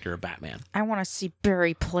the character of Batman. I want to see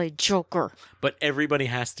Barry play Joker. But everybody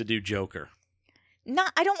has to do Joker.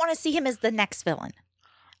 I don't want to see him as the next villain.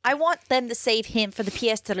 I want them to save him for the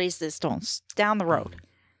pièce de résistance down the road.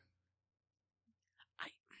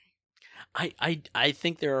 I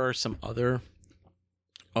think there are some other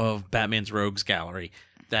of Batman's rogues gallery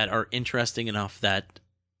that are interesting enough that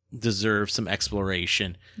deserve some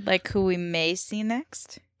exploration. Like who we may see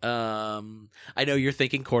next? I know you're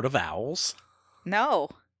thinking Court of Owls. No.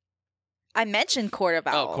 I mentioned Court of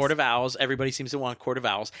Owls. Oh, Court of Owls. Everybody seems to want Court of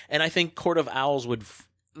Owls. And I think Court of Owls would,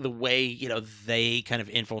 the way, they kind of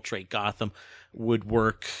infiltrate Gotham would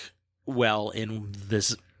work well in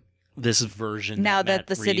this version. Now that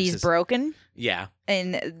the city's broken? Yeah.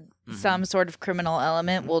 And some sort of criminal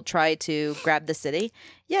element will try to grab the city.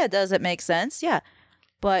 Yeah, does it make sense? Yeah.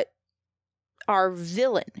 But our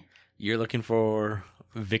villain. You're looking for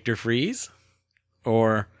Victor Freeze?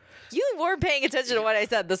 Or... You weren't paying attention to what I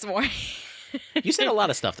said this morning. You said a lot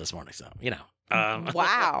of stuff this morning, so,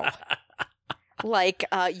 Wow. Like,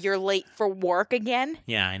 you're late for work again?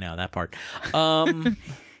 Yeah, I know, that part.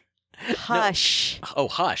 Hush. No. Oh,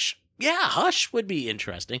 Hush. Yeah, Hush would be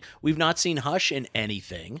interesting. We've not seen Hush in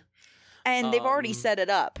anything. And they've already set it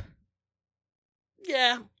up.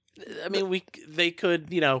 Yeah. I mean, they could,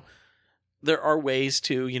 there are ways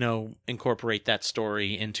to, incorporate that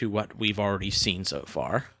story into what we've already seen so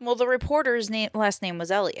far. Well, the reporter's last name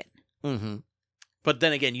was Elliot. Mm-hmm. But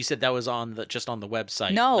then again, you said that was just on the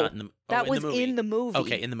website. No, not in that was in the movie.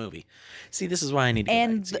 Okay, in the movie. See, this is why I need to go back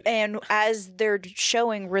and see it. And as they're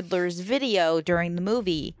showing Riddler's video during the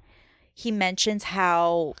movie, he mentions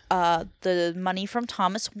how the money from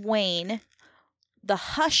Thomas Wayne, the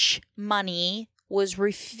Hush money, was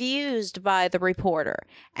refused by the reporter.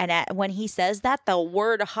 And when he says that, the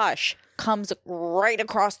word hush comes right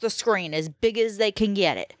across the screen as big as they can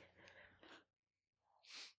get it.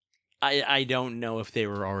 I don't know if they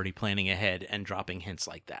were already planning ahead and dropping hints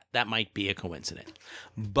like that. That might be a coincidence.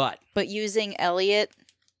 But using Elliot,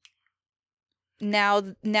 now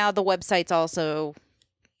the website's also,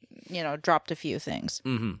 dropped a few things,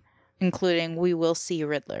 including we will see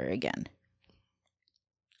Riddler again.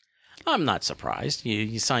 I'm not surprised.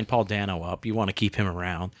 You signed Paul Dano up. You want to keep him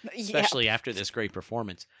around, especially after this great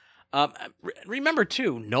performance. Remember,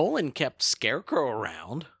 too, Nolan kept Scarecrow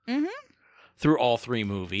around through all three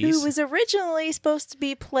movies. Who was originally supposed to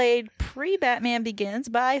be played pre-Batman Begins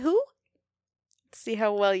by who? Let's see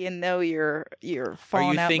how well you know your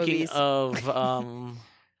fallen out movies. Are you thinking of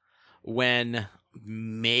when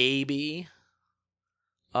maybe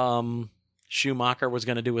Schumacher was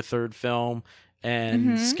going to do a third film?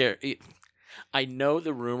 And I know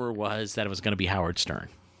the rumor was that it was going to be Howard Stern.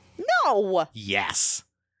 No. Yes,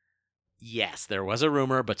 there was a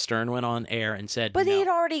rumor, but Stern went on air and said, but no. they had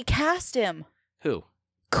already cast him. Who?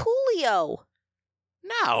 Coolio.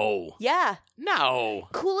 No. Yeah. No.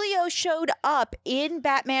 Coolio showed up in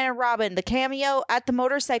Batman and Robin, the cameo at the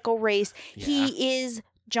motorcycle race. Yeah. He is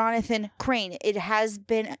Jonathan Crane.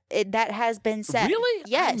 That has been said. Really?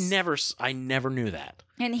 Yes. I never knew that.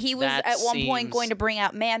 And he was at one point going to bring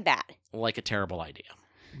out Man-Bat. Like a terrible idea.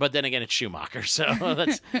 But then again, it's Schumacher, so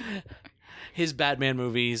that's his Batman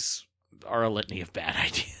movies are a litany of bad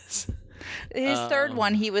ideas. His third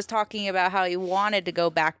one, he was talking about how he wanted to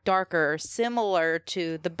go back darker, similar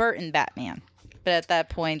to the Burton Batman. But at that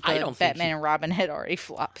point, the Batman and Robin had already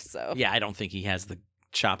flopped. So yeah, I don't think he has the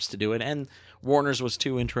chops to do it. And Warner's was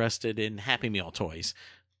too interested in Happy Meal toys.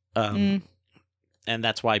 And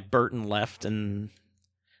that's why Burton left, and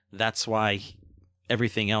that's why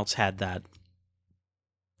everything else had that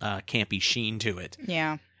campy sheen to it.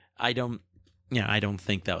 Yeah. I don't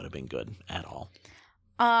think that would have been good at all.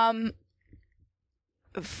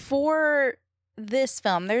 For this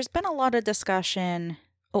film, there's been a lot of discussion.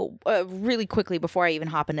 Really quickly before I even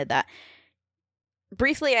hop into that.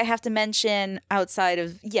 Briefly, I have to mention outside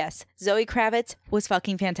of, yes, Zoe Kravitz was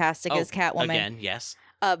fucking fantastic as Catwoman. Again, yes.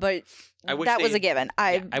 But that was a given.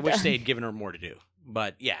 I wish they had given her more to do.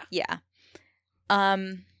 But yeah. Yeah.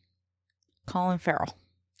 Colin Farrell.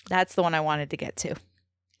 That's the one I wanted to get to.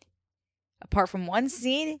 Apart from one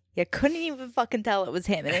scene, you couldn't even fucking tell it was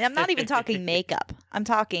him. And I'm not even talking makeup. I'm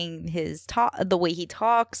talking his talk, the way he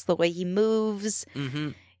talks, the way he moves. Mm-hmm.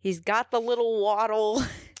 He's got the little waddle.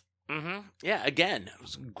 Mm-hmm. Yeah, again, it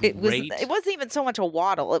was great. It wasn't even so much a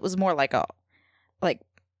waddle. It was more like it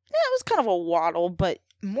was kind of a waddle, but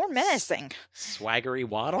more menacing. Swaggery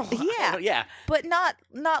waddle? Yeah. Yeah. But not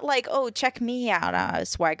like, oh, check me out,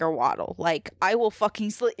 swagger waddle. Like, I will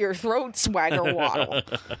fucking slit your throat, swagger waddle.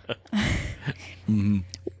 Mm-hmm.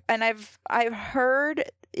 And I've heard,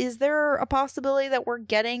 is there a possibility that we're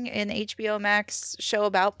getting an HBO Max show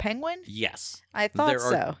about Penguin? Yes. I thought there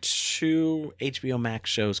so. are 2 HBO Max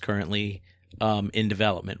shows currently in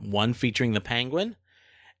development. One featuring the Penguin,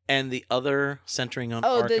 and the other centering on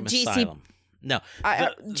Arkham the GC Asylum. No,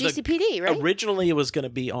 GCPD, right? Originally, it was going to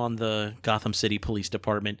be on the Gotham City Police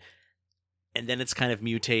Department, and then it's kind of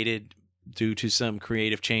mutated due to some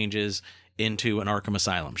creative changes into an Arkham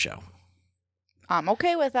Asylum show. I'm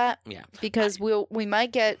okay with that. Yeah, because we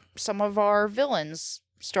might get some of our villains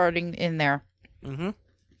starting in there. Mm-hmm.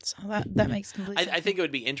 So that makes complete sense. I think it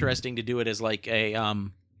would be interesting to do it as like a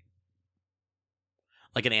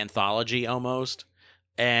like an anthology almost.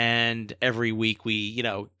 And every week we,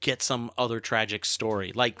 get some other tragic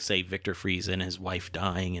story, like, say, Victor Friese and his wife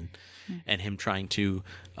dying and him trying to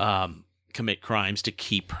commit crimes to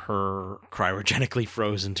keep her cryogenically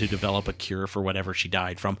frozen to develop a cure for whatever she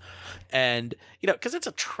died from. And, because it's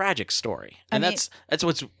a tragic story. And that's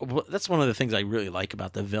one of the things I really like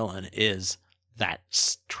about the villain is that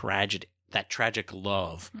tragic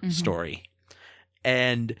love story.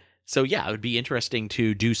 And so, yeah, it would be interesting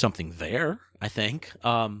to do something there, I think.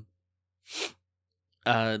 And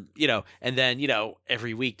then,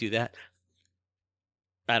 every week do that.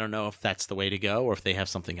 I don't know if that's the way to go or if they have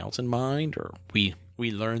something else in mind, or we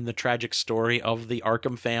learn the tragic story of the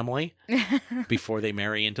Arkham family before they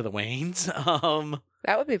marry into the Waynes.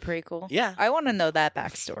 That would be pretty cool. Yeah. I want to know that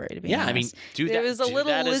backstory, to be honest. I mean, There was a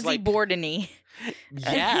little Lizzie Borden-y.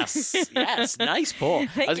 Yes, nice pull.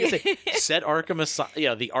 I was going to say, set Arkham,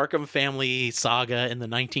 the Arkham family saga in the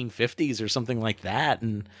 1950s or something like that,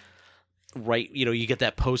 and you get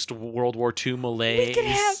that post-World War II malaise. We could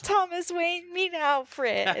have Thomas Wayne meet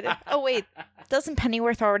Alfred. Oh wait, doesn't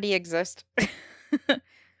Pennyworth already exist?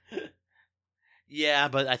 Yeah,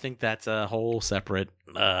 but I think that's a whole separate.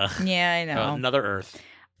 Yeah, I know. Another Earth.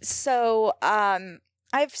 So,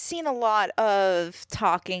 I've seen a lot of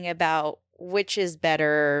talking about which is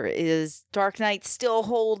better. Is Dark Knight still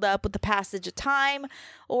hold up with the passage of time,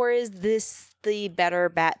 or is this the better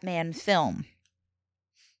Batman film?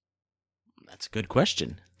 That's a good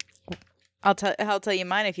question. I'll tell you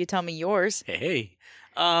mine if you tell me yours. Hey.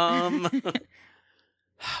 Wow.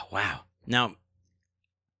 Now,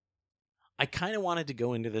 I kind of wanted to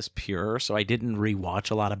go into this pure, so I didn't rewatch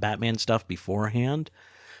a lot of Batman stuff beforehand.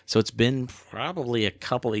 So it's been probably a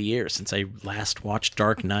couple of years since I last watched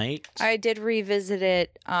Dark Knight. I did revisit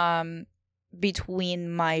it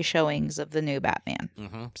between my showings of the new Batman.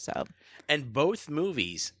 Mm-hmm. So, and both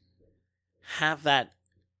movies have that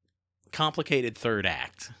complicated third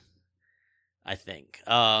act, I think,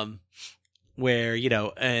 where,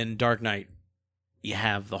 in Dark Knight, you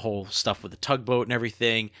have the whole stuff with the tugboat and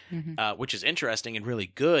everything, which is interesting and really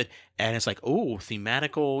good. And it's like, oh,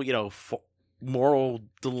 thematical, moral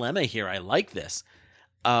dilemma here. I like this.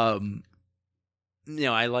 I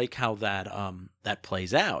like how that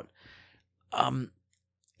plays out.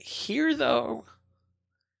 Here, though,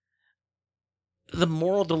 the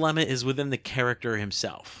moral dilemma is within the character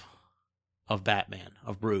himself of Batman,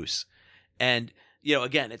 of Bruce. And,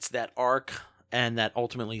 again, it's that arc, and that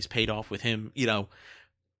ultimately is paid off with him,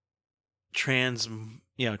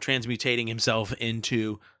 transmutating himself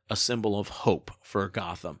into a symbol of hope for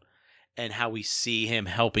Gotham, and how we see him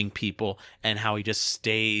helping people, and how he just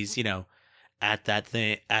stays, at that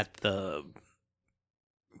thing, at the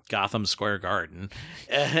Gotham Square Garden.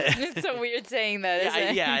 It's so weird saying that,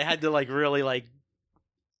 isn't it? I had to really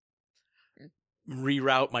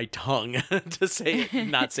reroute my tongue to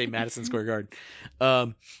not say Madison Square Garden.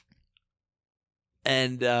 So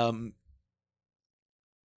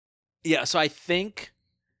I think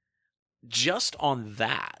just on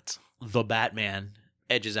that, the Batman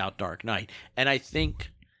edges out Dark Knight. And I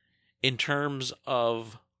think in terms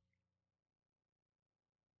of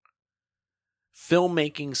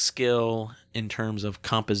filmmaking skill, in terms of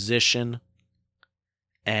composition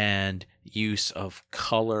and use of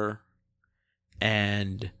color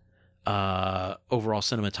and overall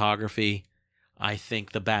cinematography, I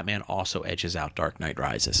think the Batman also edges out Dark Knight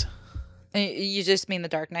Rises. You just mean the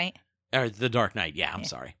Dark Knight? Or The Dark Knight. Yeah, I'm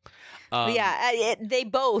sorry. They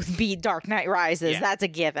both beat Dark Knight Rises. Yeah. That's a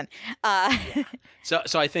given.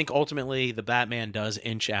 So I think ultimately the Batman does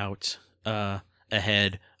inch out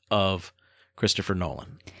ahead of Christopher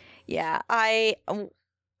Nolan. Yeah, I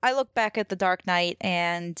look back at The Dark Knight,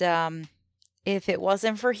 and if it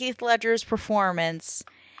wasn't for Heath Ledger's performance,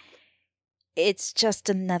 it's just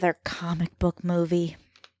another comic book movie.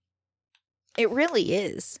 It really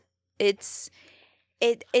is. I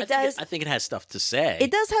think it has stuff to say.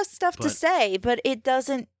 It does have stuff to but- say, but it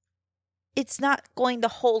doesn't. It's not going to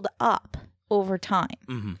hold up over time.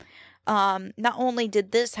 Mm-hmm. Not only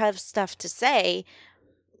did this have stuff to say,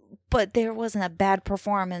 but there wasn't a bad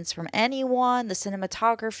performance from anyone. The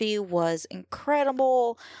cinematography was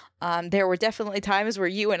incredible. There were definitely times where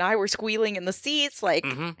you and I were squealing in the seats, like.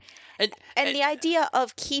 Mm-hmm. And the idea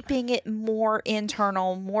of keeping it more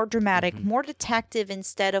internal, more dramatic, Mm-hmm. more detective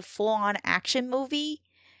instead of full-on action movie,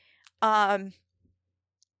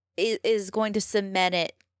 is going to cement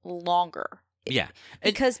it longer. Yeah.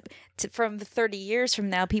 Because from 30 years from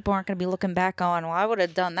now, people aren't going to be looking back on, well, I would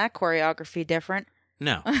have done that choreography different.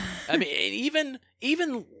 No. I mean,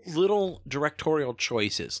 even little directorial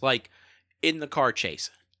choices, like in the car chase,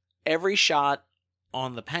 every shot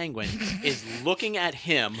on the Penguin is looking at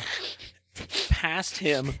him, past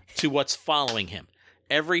him to what's following him.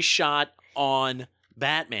 Every shot on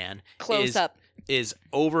Batman Close up. is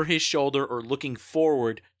over his shoulder or looking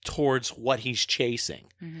forward towards what he's chasing.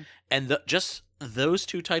 Mm-hmm. And just those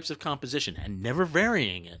two types of composition and never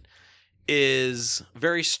varying it is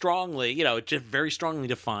very strongly, it just very strongly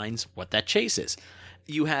defines what that chase is.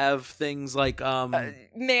 You have things like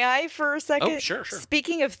May I for a second? Oh, sure.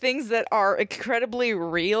 Speaking of things that are incredibly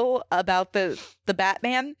real about the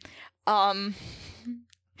Batman,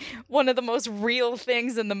 one of the most real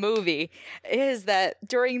things in the movie is that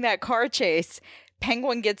during that car chase,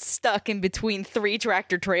 Penguin gets stuck in between 3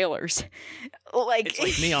 tractor trailers. it's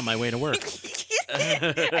like me on my way to work.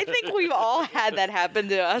 I think we've all had that happen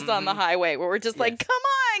to us on the highway where we're just like, come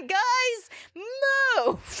on, guys,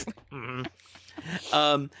 move.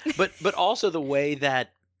 Mm-hmm. But also the way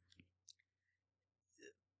that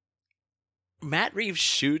Matt Reeves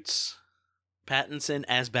shoots Pattinson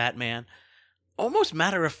as Batman almost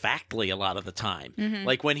matter-of-factly a lot of the time. Mhm.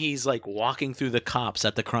 Like when he's like walking through the cops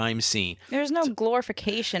at the crime scene. There's no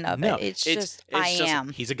glorification of it. It's just, I am.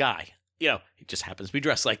 He's a guy. He just happens to be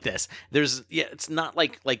dressed like this. It's not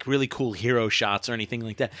like really cool hero shots or anything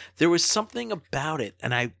like that. There was something about it,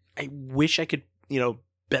 and I wish I could,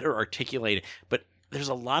 better articulate it. But there's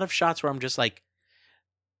a lot of shots where I'm just like,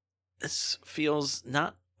 this feels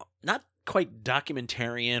not quite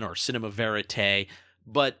documentarian or cinema verite,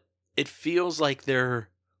 but it feels like they're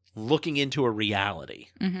looking into a reality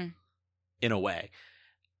Mm-hmm. in a way.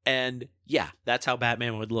 And yeah, that's how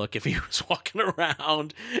Batman would look if he was walking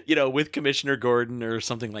around, with Commissioner Gordon or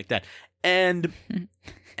something like that. And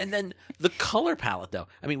then the color palette, though.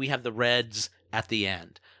 I mean, we have the reds at the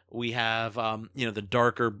end. We have, the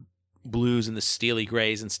darker blues and the steely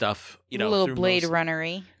grays and stuff. A little through Blade most-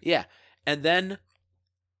 Runner-y. Yeah, and then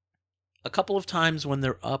a couple of times when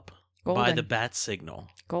they're up by Golden. the bat signal.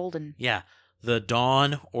 Golden. Yeah, the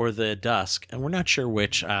dawn or the dusk, and we're not sure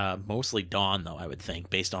which. Mostly dawn, though, I would think,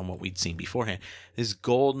 based on what we'd seen beforehand. This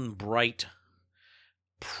golden, bright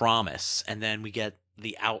promise, and then we get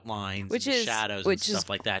the outlines, and the shadows, and stuff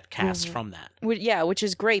like that cast from that. Which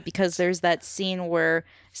is great because there's that scene where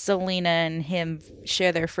Selena and him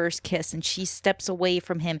share their first kiss, and she steps away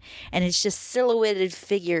from him, and it's just silhouetted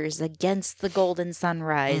figures against the golden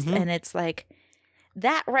sunrise, Mhm. and it's like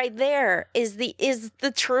that right there is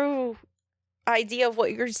the true idea of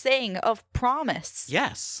what you're saying, of promise,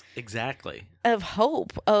 Yes, exactly. of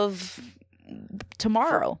hope, of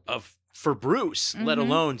tomorrow. For Bruce, let Mhm.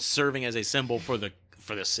 alone serving as a symbol for the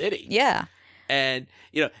city. Yeah. And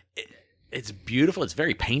it's beautiful. It's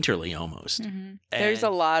very painterly almost. Mm-hmm. There's a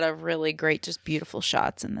And- lot of really great, just beautiful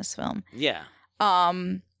shots in this film. Yeah.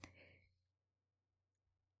 Um,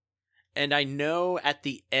 And I know at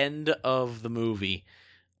the end of the movie,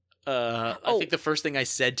 I think the first thing I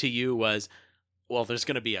said to you was, well, there's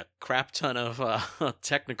going to be a crap ton of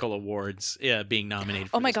technical awards being nominated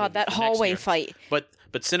for oh my this God, movie that for next hallway year. fight. But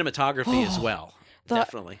cinematography as well. The-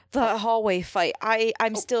 Definitely. The hallway fight.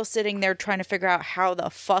 I'm still sitting there trying to figure out how the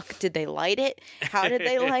fuck did they light it? How did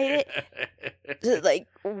they light it? Like,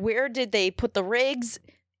 where did they put the rigs?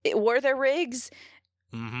 Were there rigs?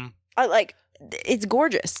 Mm-hmm. It's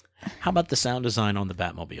gorgeous. How about the sound design on the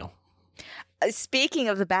Batmobile? Speaking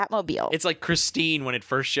of the Batmobile, It's like Christine when it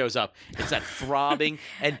first shows up. It's that throbbing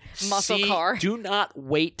and Muscle car. Do not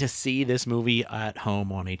wait to see this movie at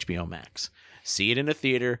home on HBO Max. see it in a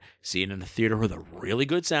theater, see it in a theater with a really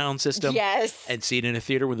good sound system. Yes. And see it in a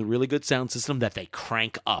theater with a really good sound system that they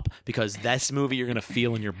crank up, because this movie you're gonna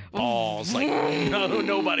feel in your balls like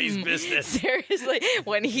nobody's business. Seriously,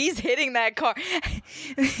 when he's hitting that car,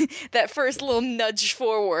 that first little nudge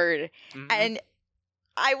forward, and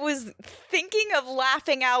I was thinking of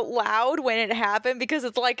laughing out loud when it happened, because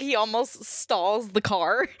it's like he almost stalls the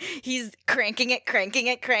car. He's cranking it,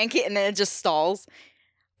 and then it just stalls.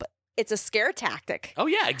 But it's a scare tactic. Oh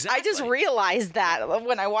yeah, exactly. I just realized that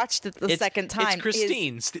when I watched it the second time. It's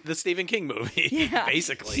Christine, the Stephen King movie, Yeah,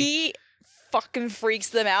 basically. He fucking freaks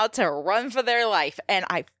them out to run for their life, and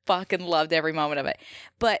I fucking loved every moment of it.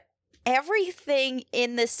 But everything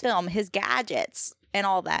in this film, his gadgets and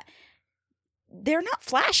all that, they're not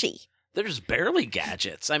flashy. There's barely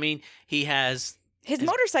gadgets. I mean, he has His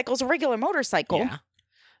motorcycle's a regular motorcycle. Yeah.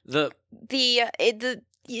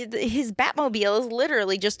 His Batmobile is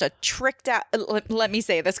literally just a tricked out. Let me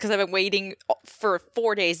say this because I've been waiting for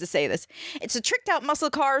 4 days to say this. It's a tricked out muscle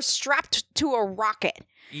car strapped to a rocket.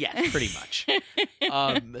 Yeah, pretty much.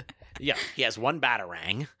 Yeah, he has one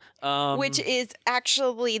Batarang. Which is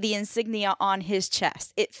actually the insignia on his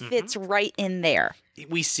chest. It fits right in there.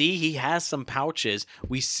 We see he has some pouches.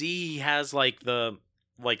 We see he has the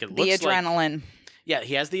adrenaline. Yeah,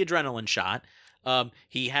 he has the adrenaline shot.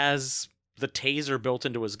 He has the taser built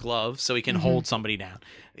into his glove so he can hold somebody down.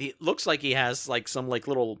 It looks like he has some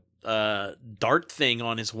little dart thing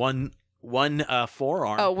on his one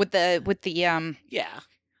forearm. Oh, with the yeah.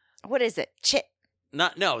 What is it?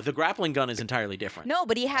 No, the grappling gun is entirely different. No,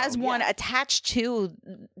 but he has one attached to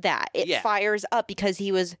that. It fires up because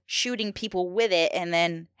he was shooting people with it and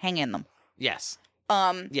then hanging them. Yes.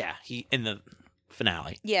 Yeah, he in the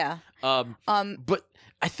finale. Yeah. But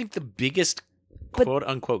I think the biggest quote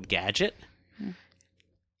unquote gadget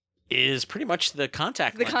is pretty much the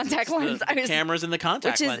contact lens. The contact lens. The cameras and the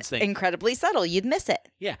contact lens thing. Incredibly subtle. You'd miss it.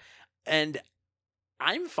 Yeah. And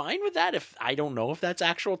I'm fine with that. If I don't know if that's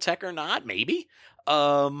actual tech or not, maybe.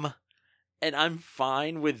 And I'm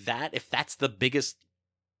fine with that if that's the biggest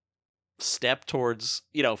step towards,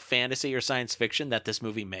 fantasy or science fiction that this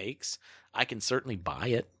movie makes. I can certainly buy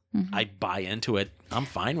it. I'd buy into it. I'm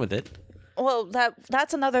fine with it. Well,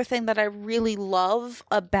 that's another thing that I really love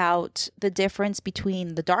about the difference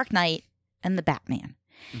between The Dark Knight and the Batman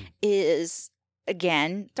is,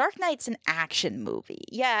 again, Dark Knight's an action movie.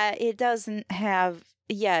 Yeah, it doesn't have...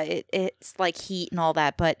 Yeah, it's like heat and all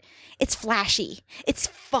that, but it's flashy. It's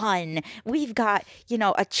fun. We've got,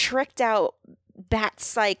 a tricked out bat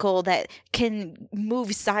cycle that can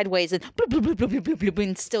move sideways and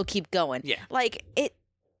and still keep going. Yeah.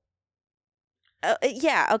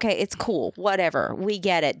 Yeah, okay, it's cool. Whatever. We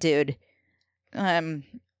get it, dude.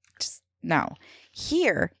 Just no.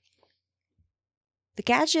 Here, the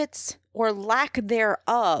gadgets or lack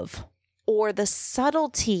thereof or the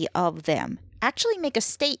subtlety of them actually make a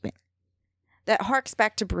statement that harks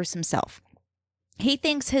back to Bruce himself. He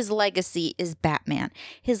thinks his legacy is Batman.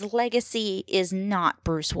 His legacy is not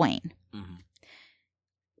Bruce Wayne.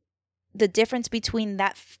 The difference between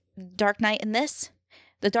that Dark Knight and this,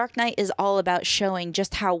 the Dark Knight is all about showing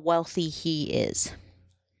just how wealthy he is.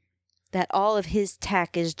 That all of his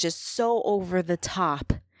tech is just so over the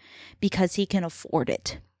top because he can afford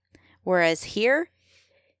it. Whereas here,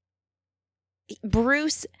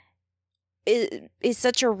 Bruce is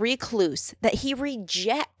such a recluse that he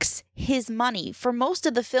rejects his money. For most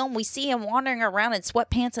of the film, we see him wandering around in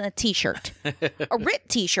sweatpants and a t-shirt. A ripped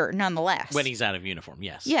t-shirt, nonetheless. When he's out of uniform,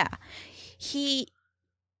 yes. Yeah. He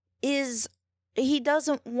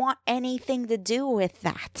doesn't want anything to do with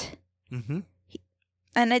that.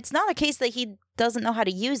 And it's not a case that he doesn't know how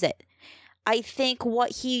to use it. I think what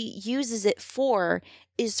he uses it for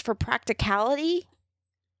is for practicality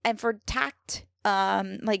and for tactical.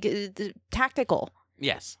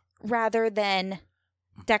 Yes. Rather than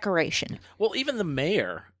decoration. Well, even the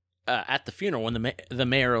mayor at the funeral, when the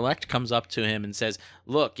mayor-elect comes up to him and says,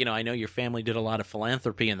 look, I know your family did a lot of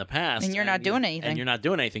philanthropy in the past. And you're not doing anything. And you're not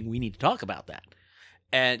doing anything. We need to talk about that.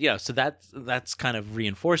 And, so that's kind of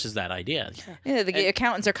reinforces that idea. Yeah, the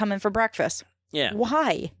accountants are coming for breakfast. Yeah.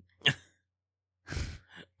 Why?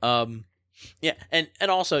 Yeah, and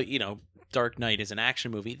also, Dark Knight is an action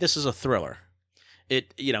movie. This is a thriller.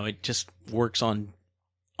 It just works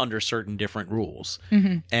under certain different rules.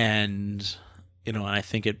 And, I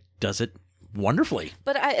think it does it wonderfully.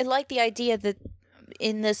 But I like the idea that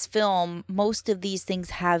in this film, most of these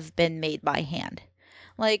things have been made by hand.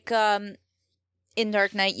 In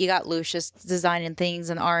Dark Knight, you got Lucius designing things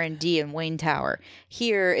and R&D in Wayne Tower.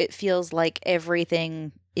 Here, it feels like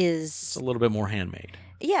everything is... It's a little bit more handmade.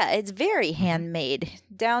 Yeah, it's very handmade.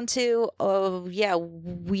 down to, oh yeah,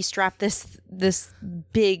 we strap this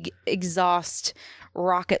big exhaust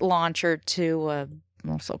rocket launcher to a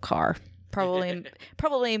muscle car.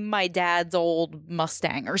 Probably my dad's old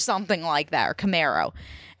Mustang or something like that, or Camaro.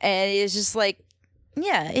 And it's just like,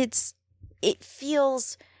 yeah, it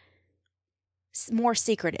feels more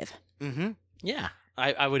secretive. Mm-hmm. Yeah,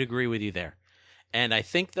 I would agree with you there. And I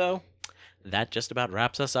think, though, that just about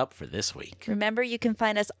wraps us up for this week. Remember, you can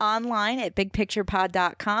find us online at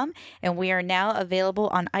bigpicturepod.com, and we are now available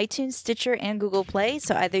on iTunes, Stitcher, and Google Play.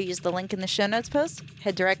 So either use the link in the show notes post,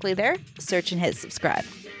 head directly there, search and hit subscribe.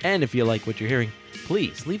 And if you like what you're hearing,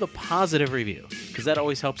 please leave a positive review, because that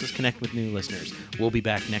always helps us connect with new listeners. We'll be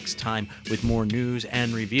back next time with more news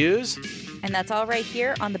and reviews. And that's all right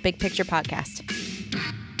here on the Big Picture Podcast.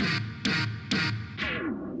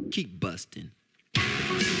 Keep busting.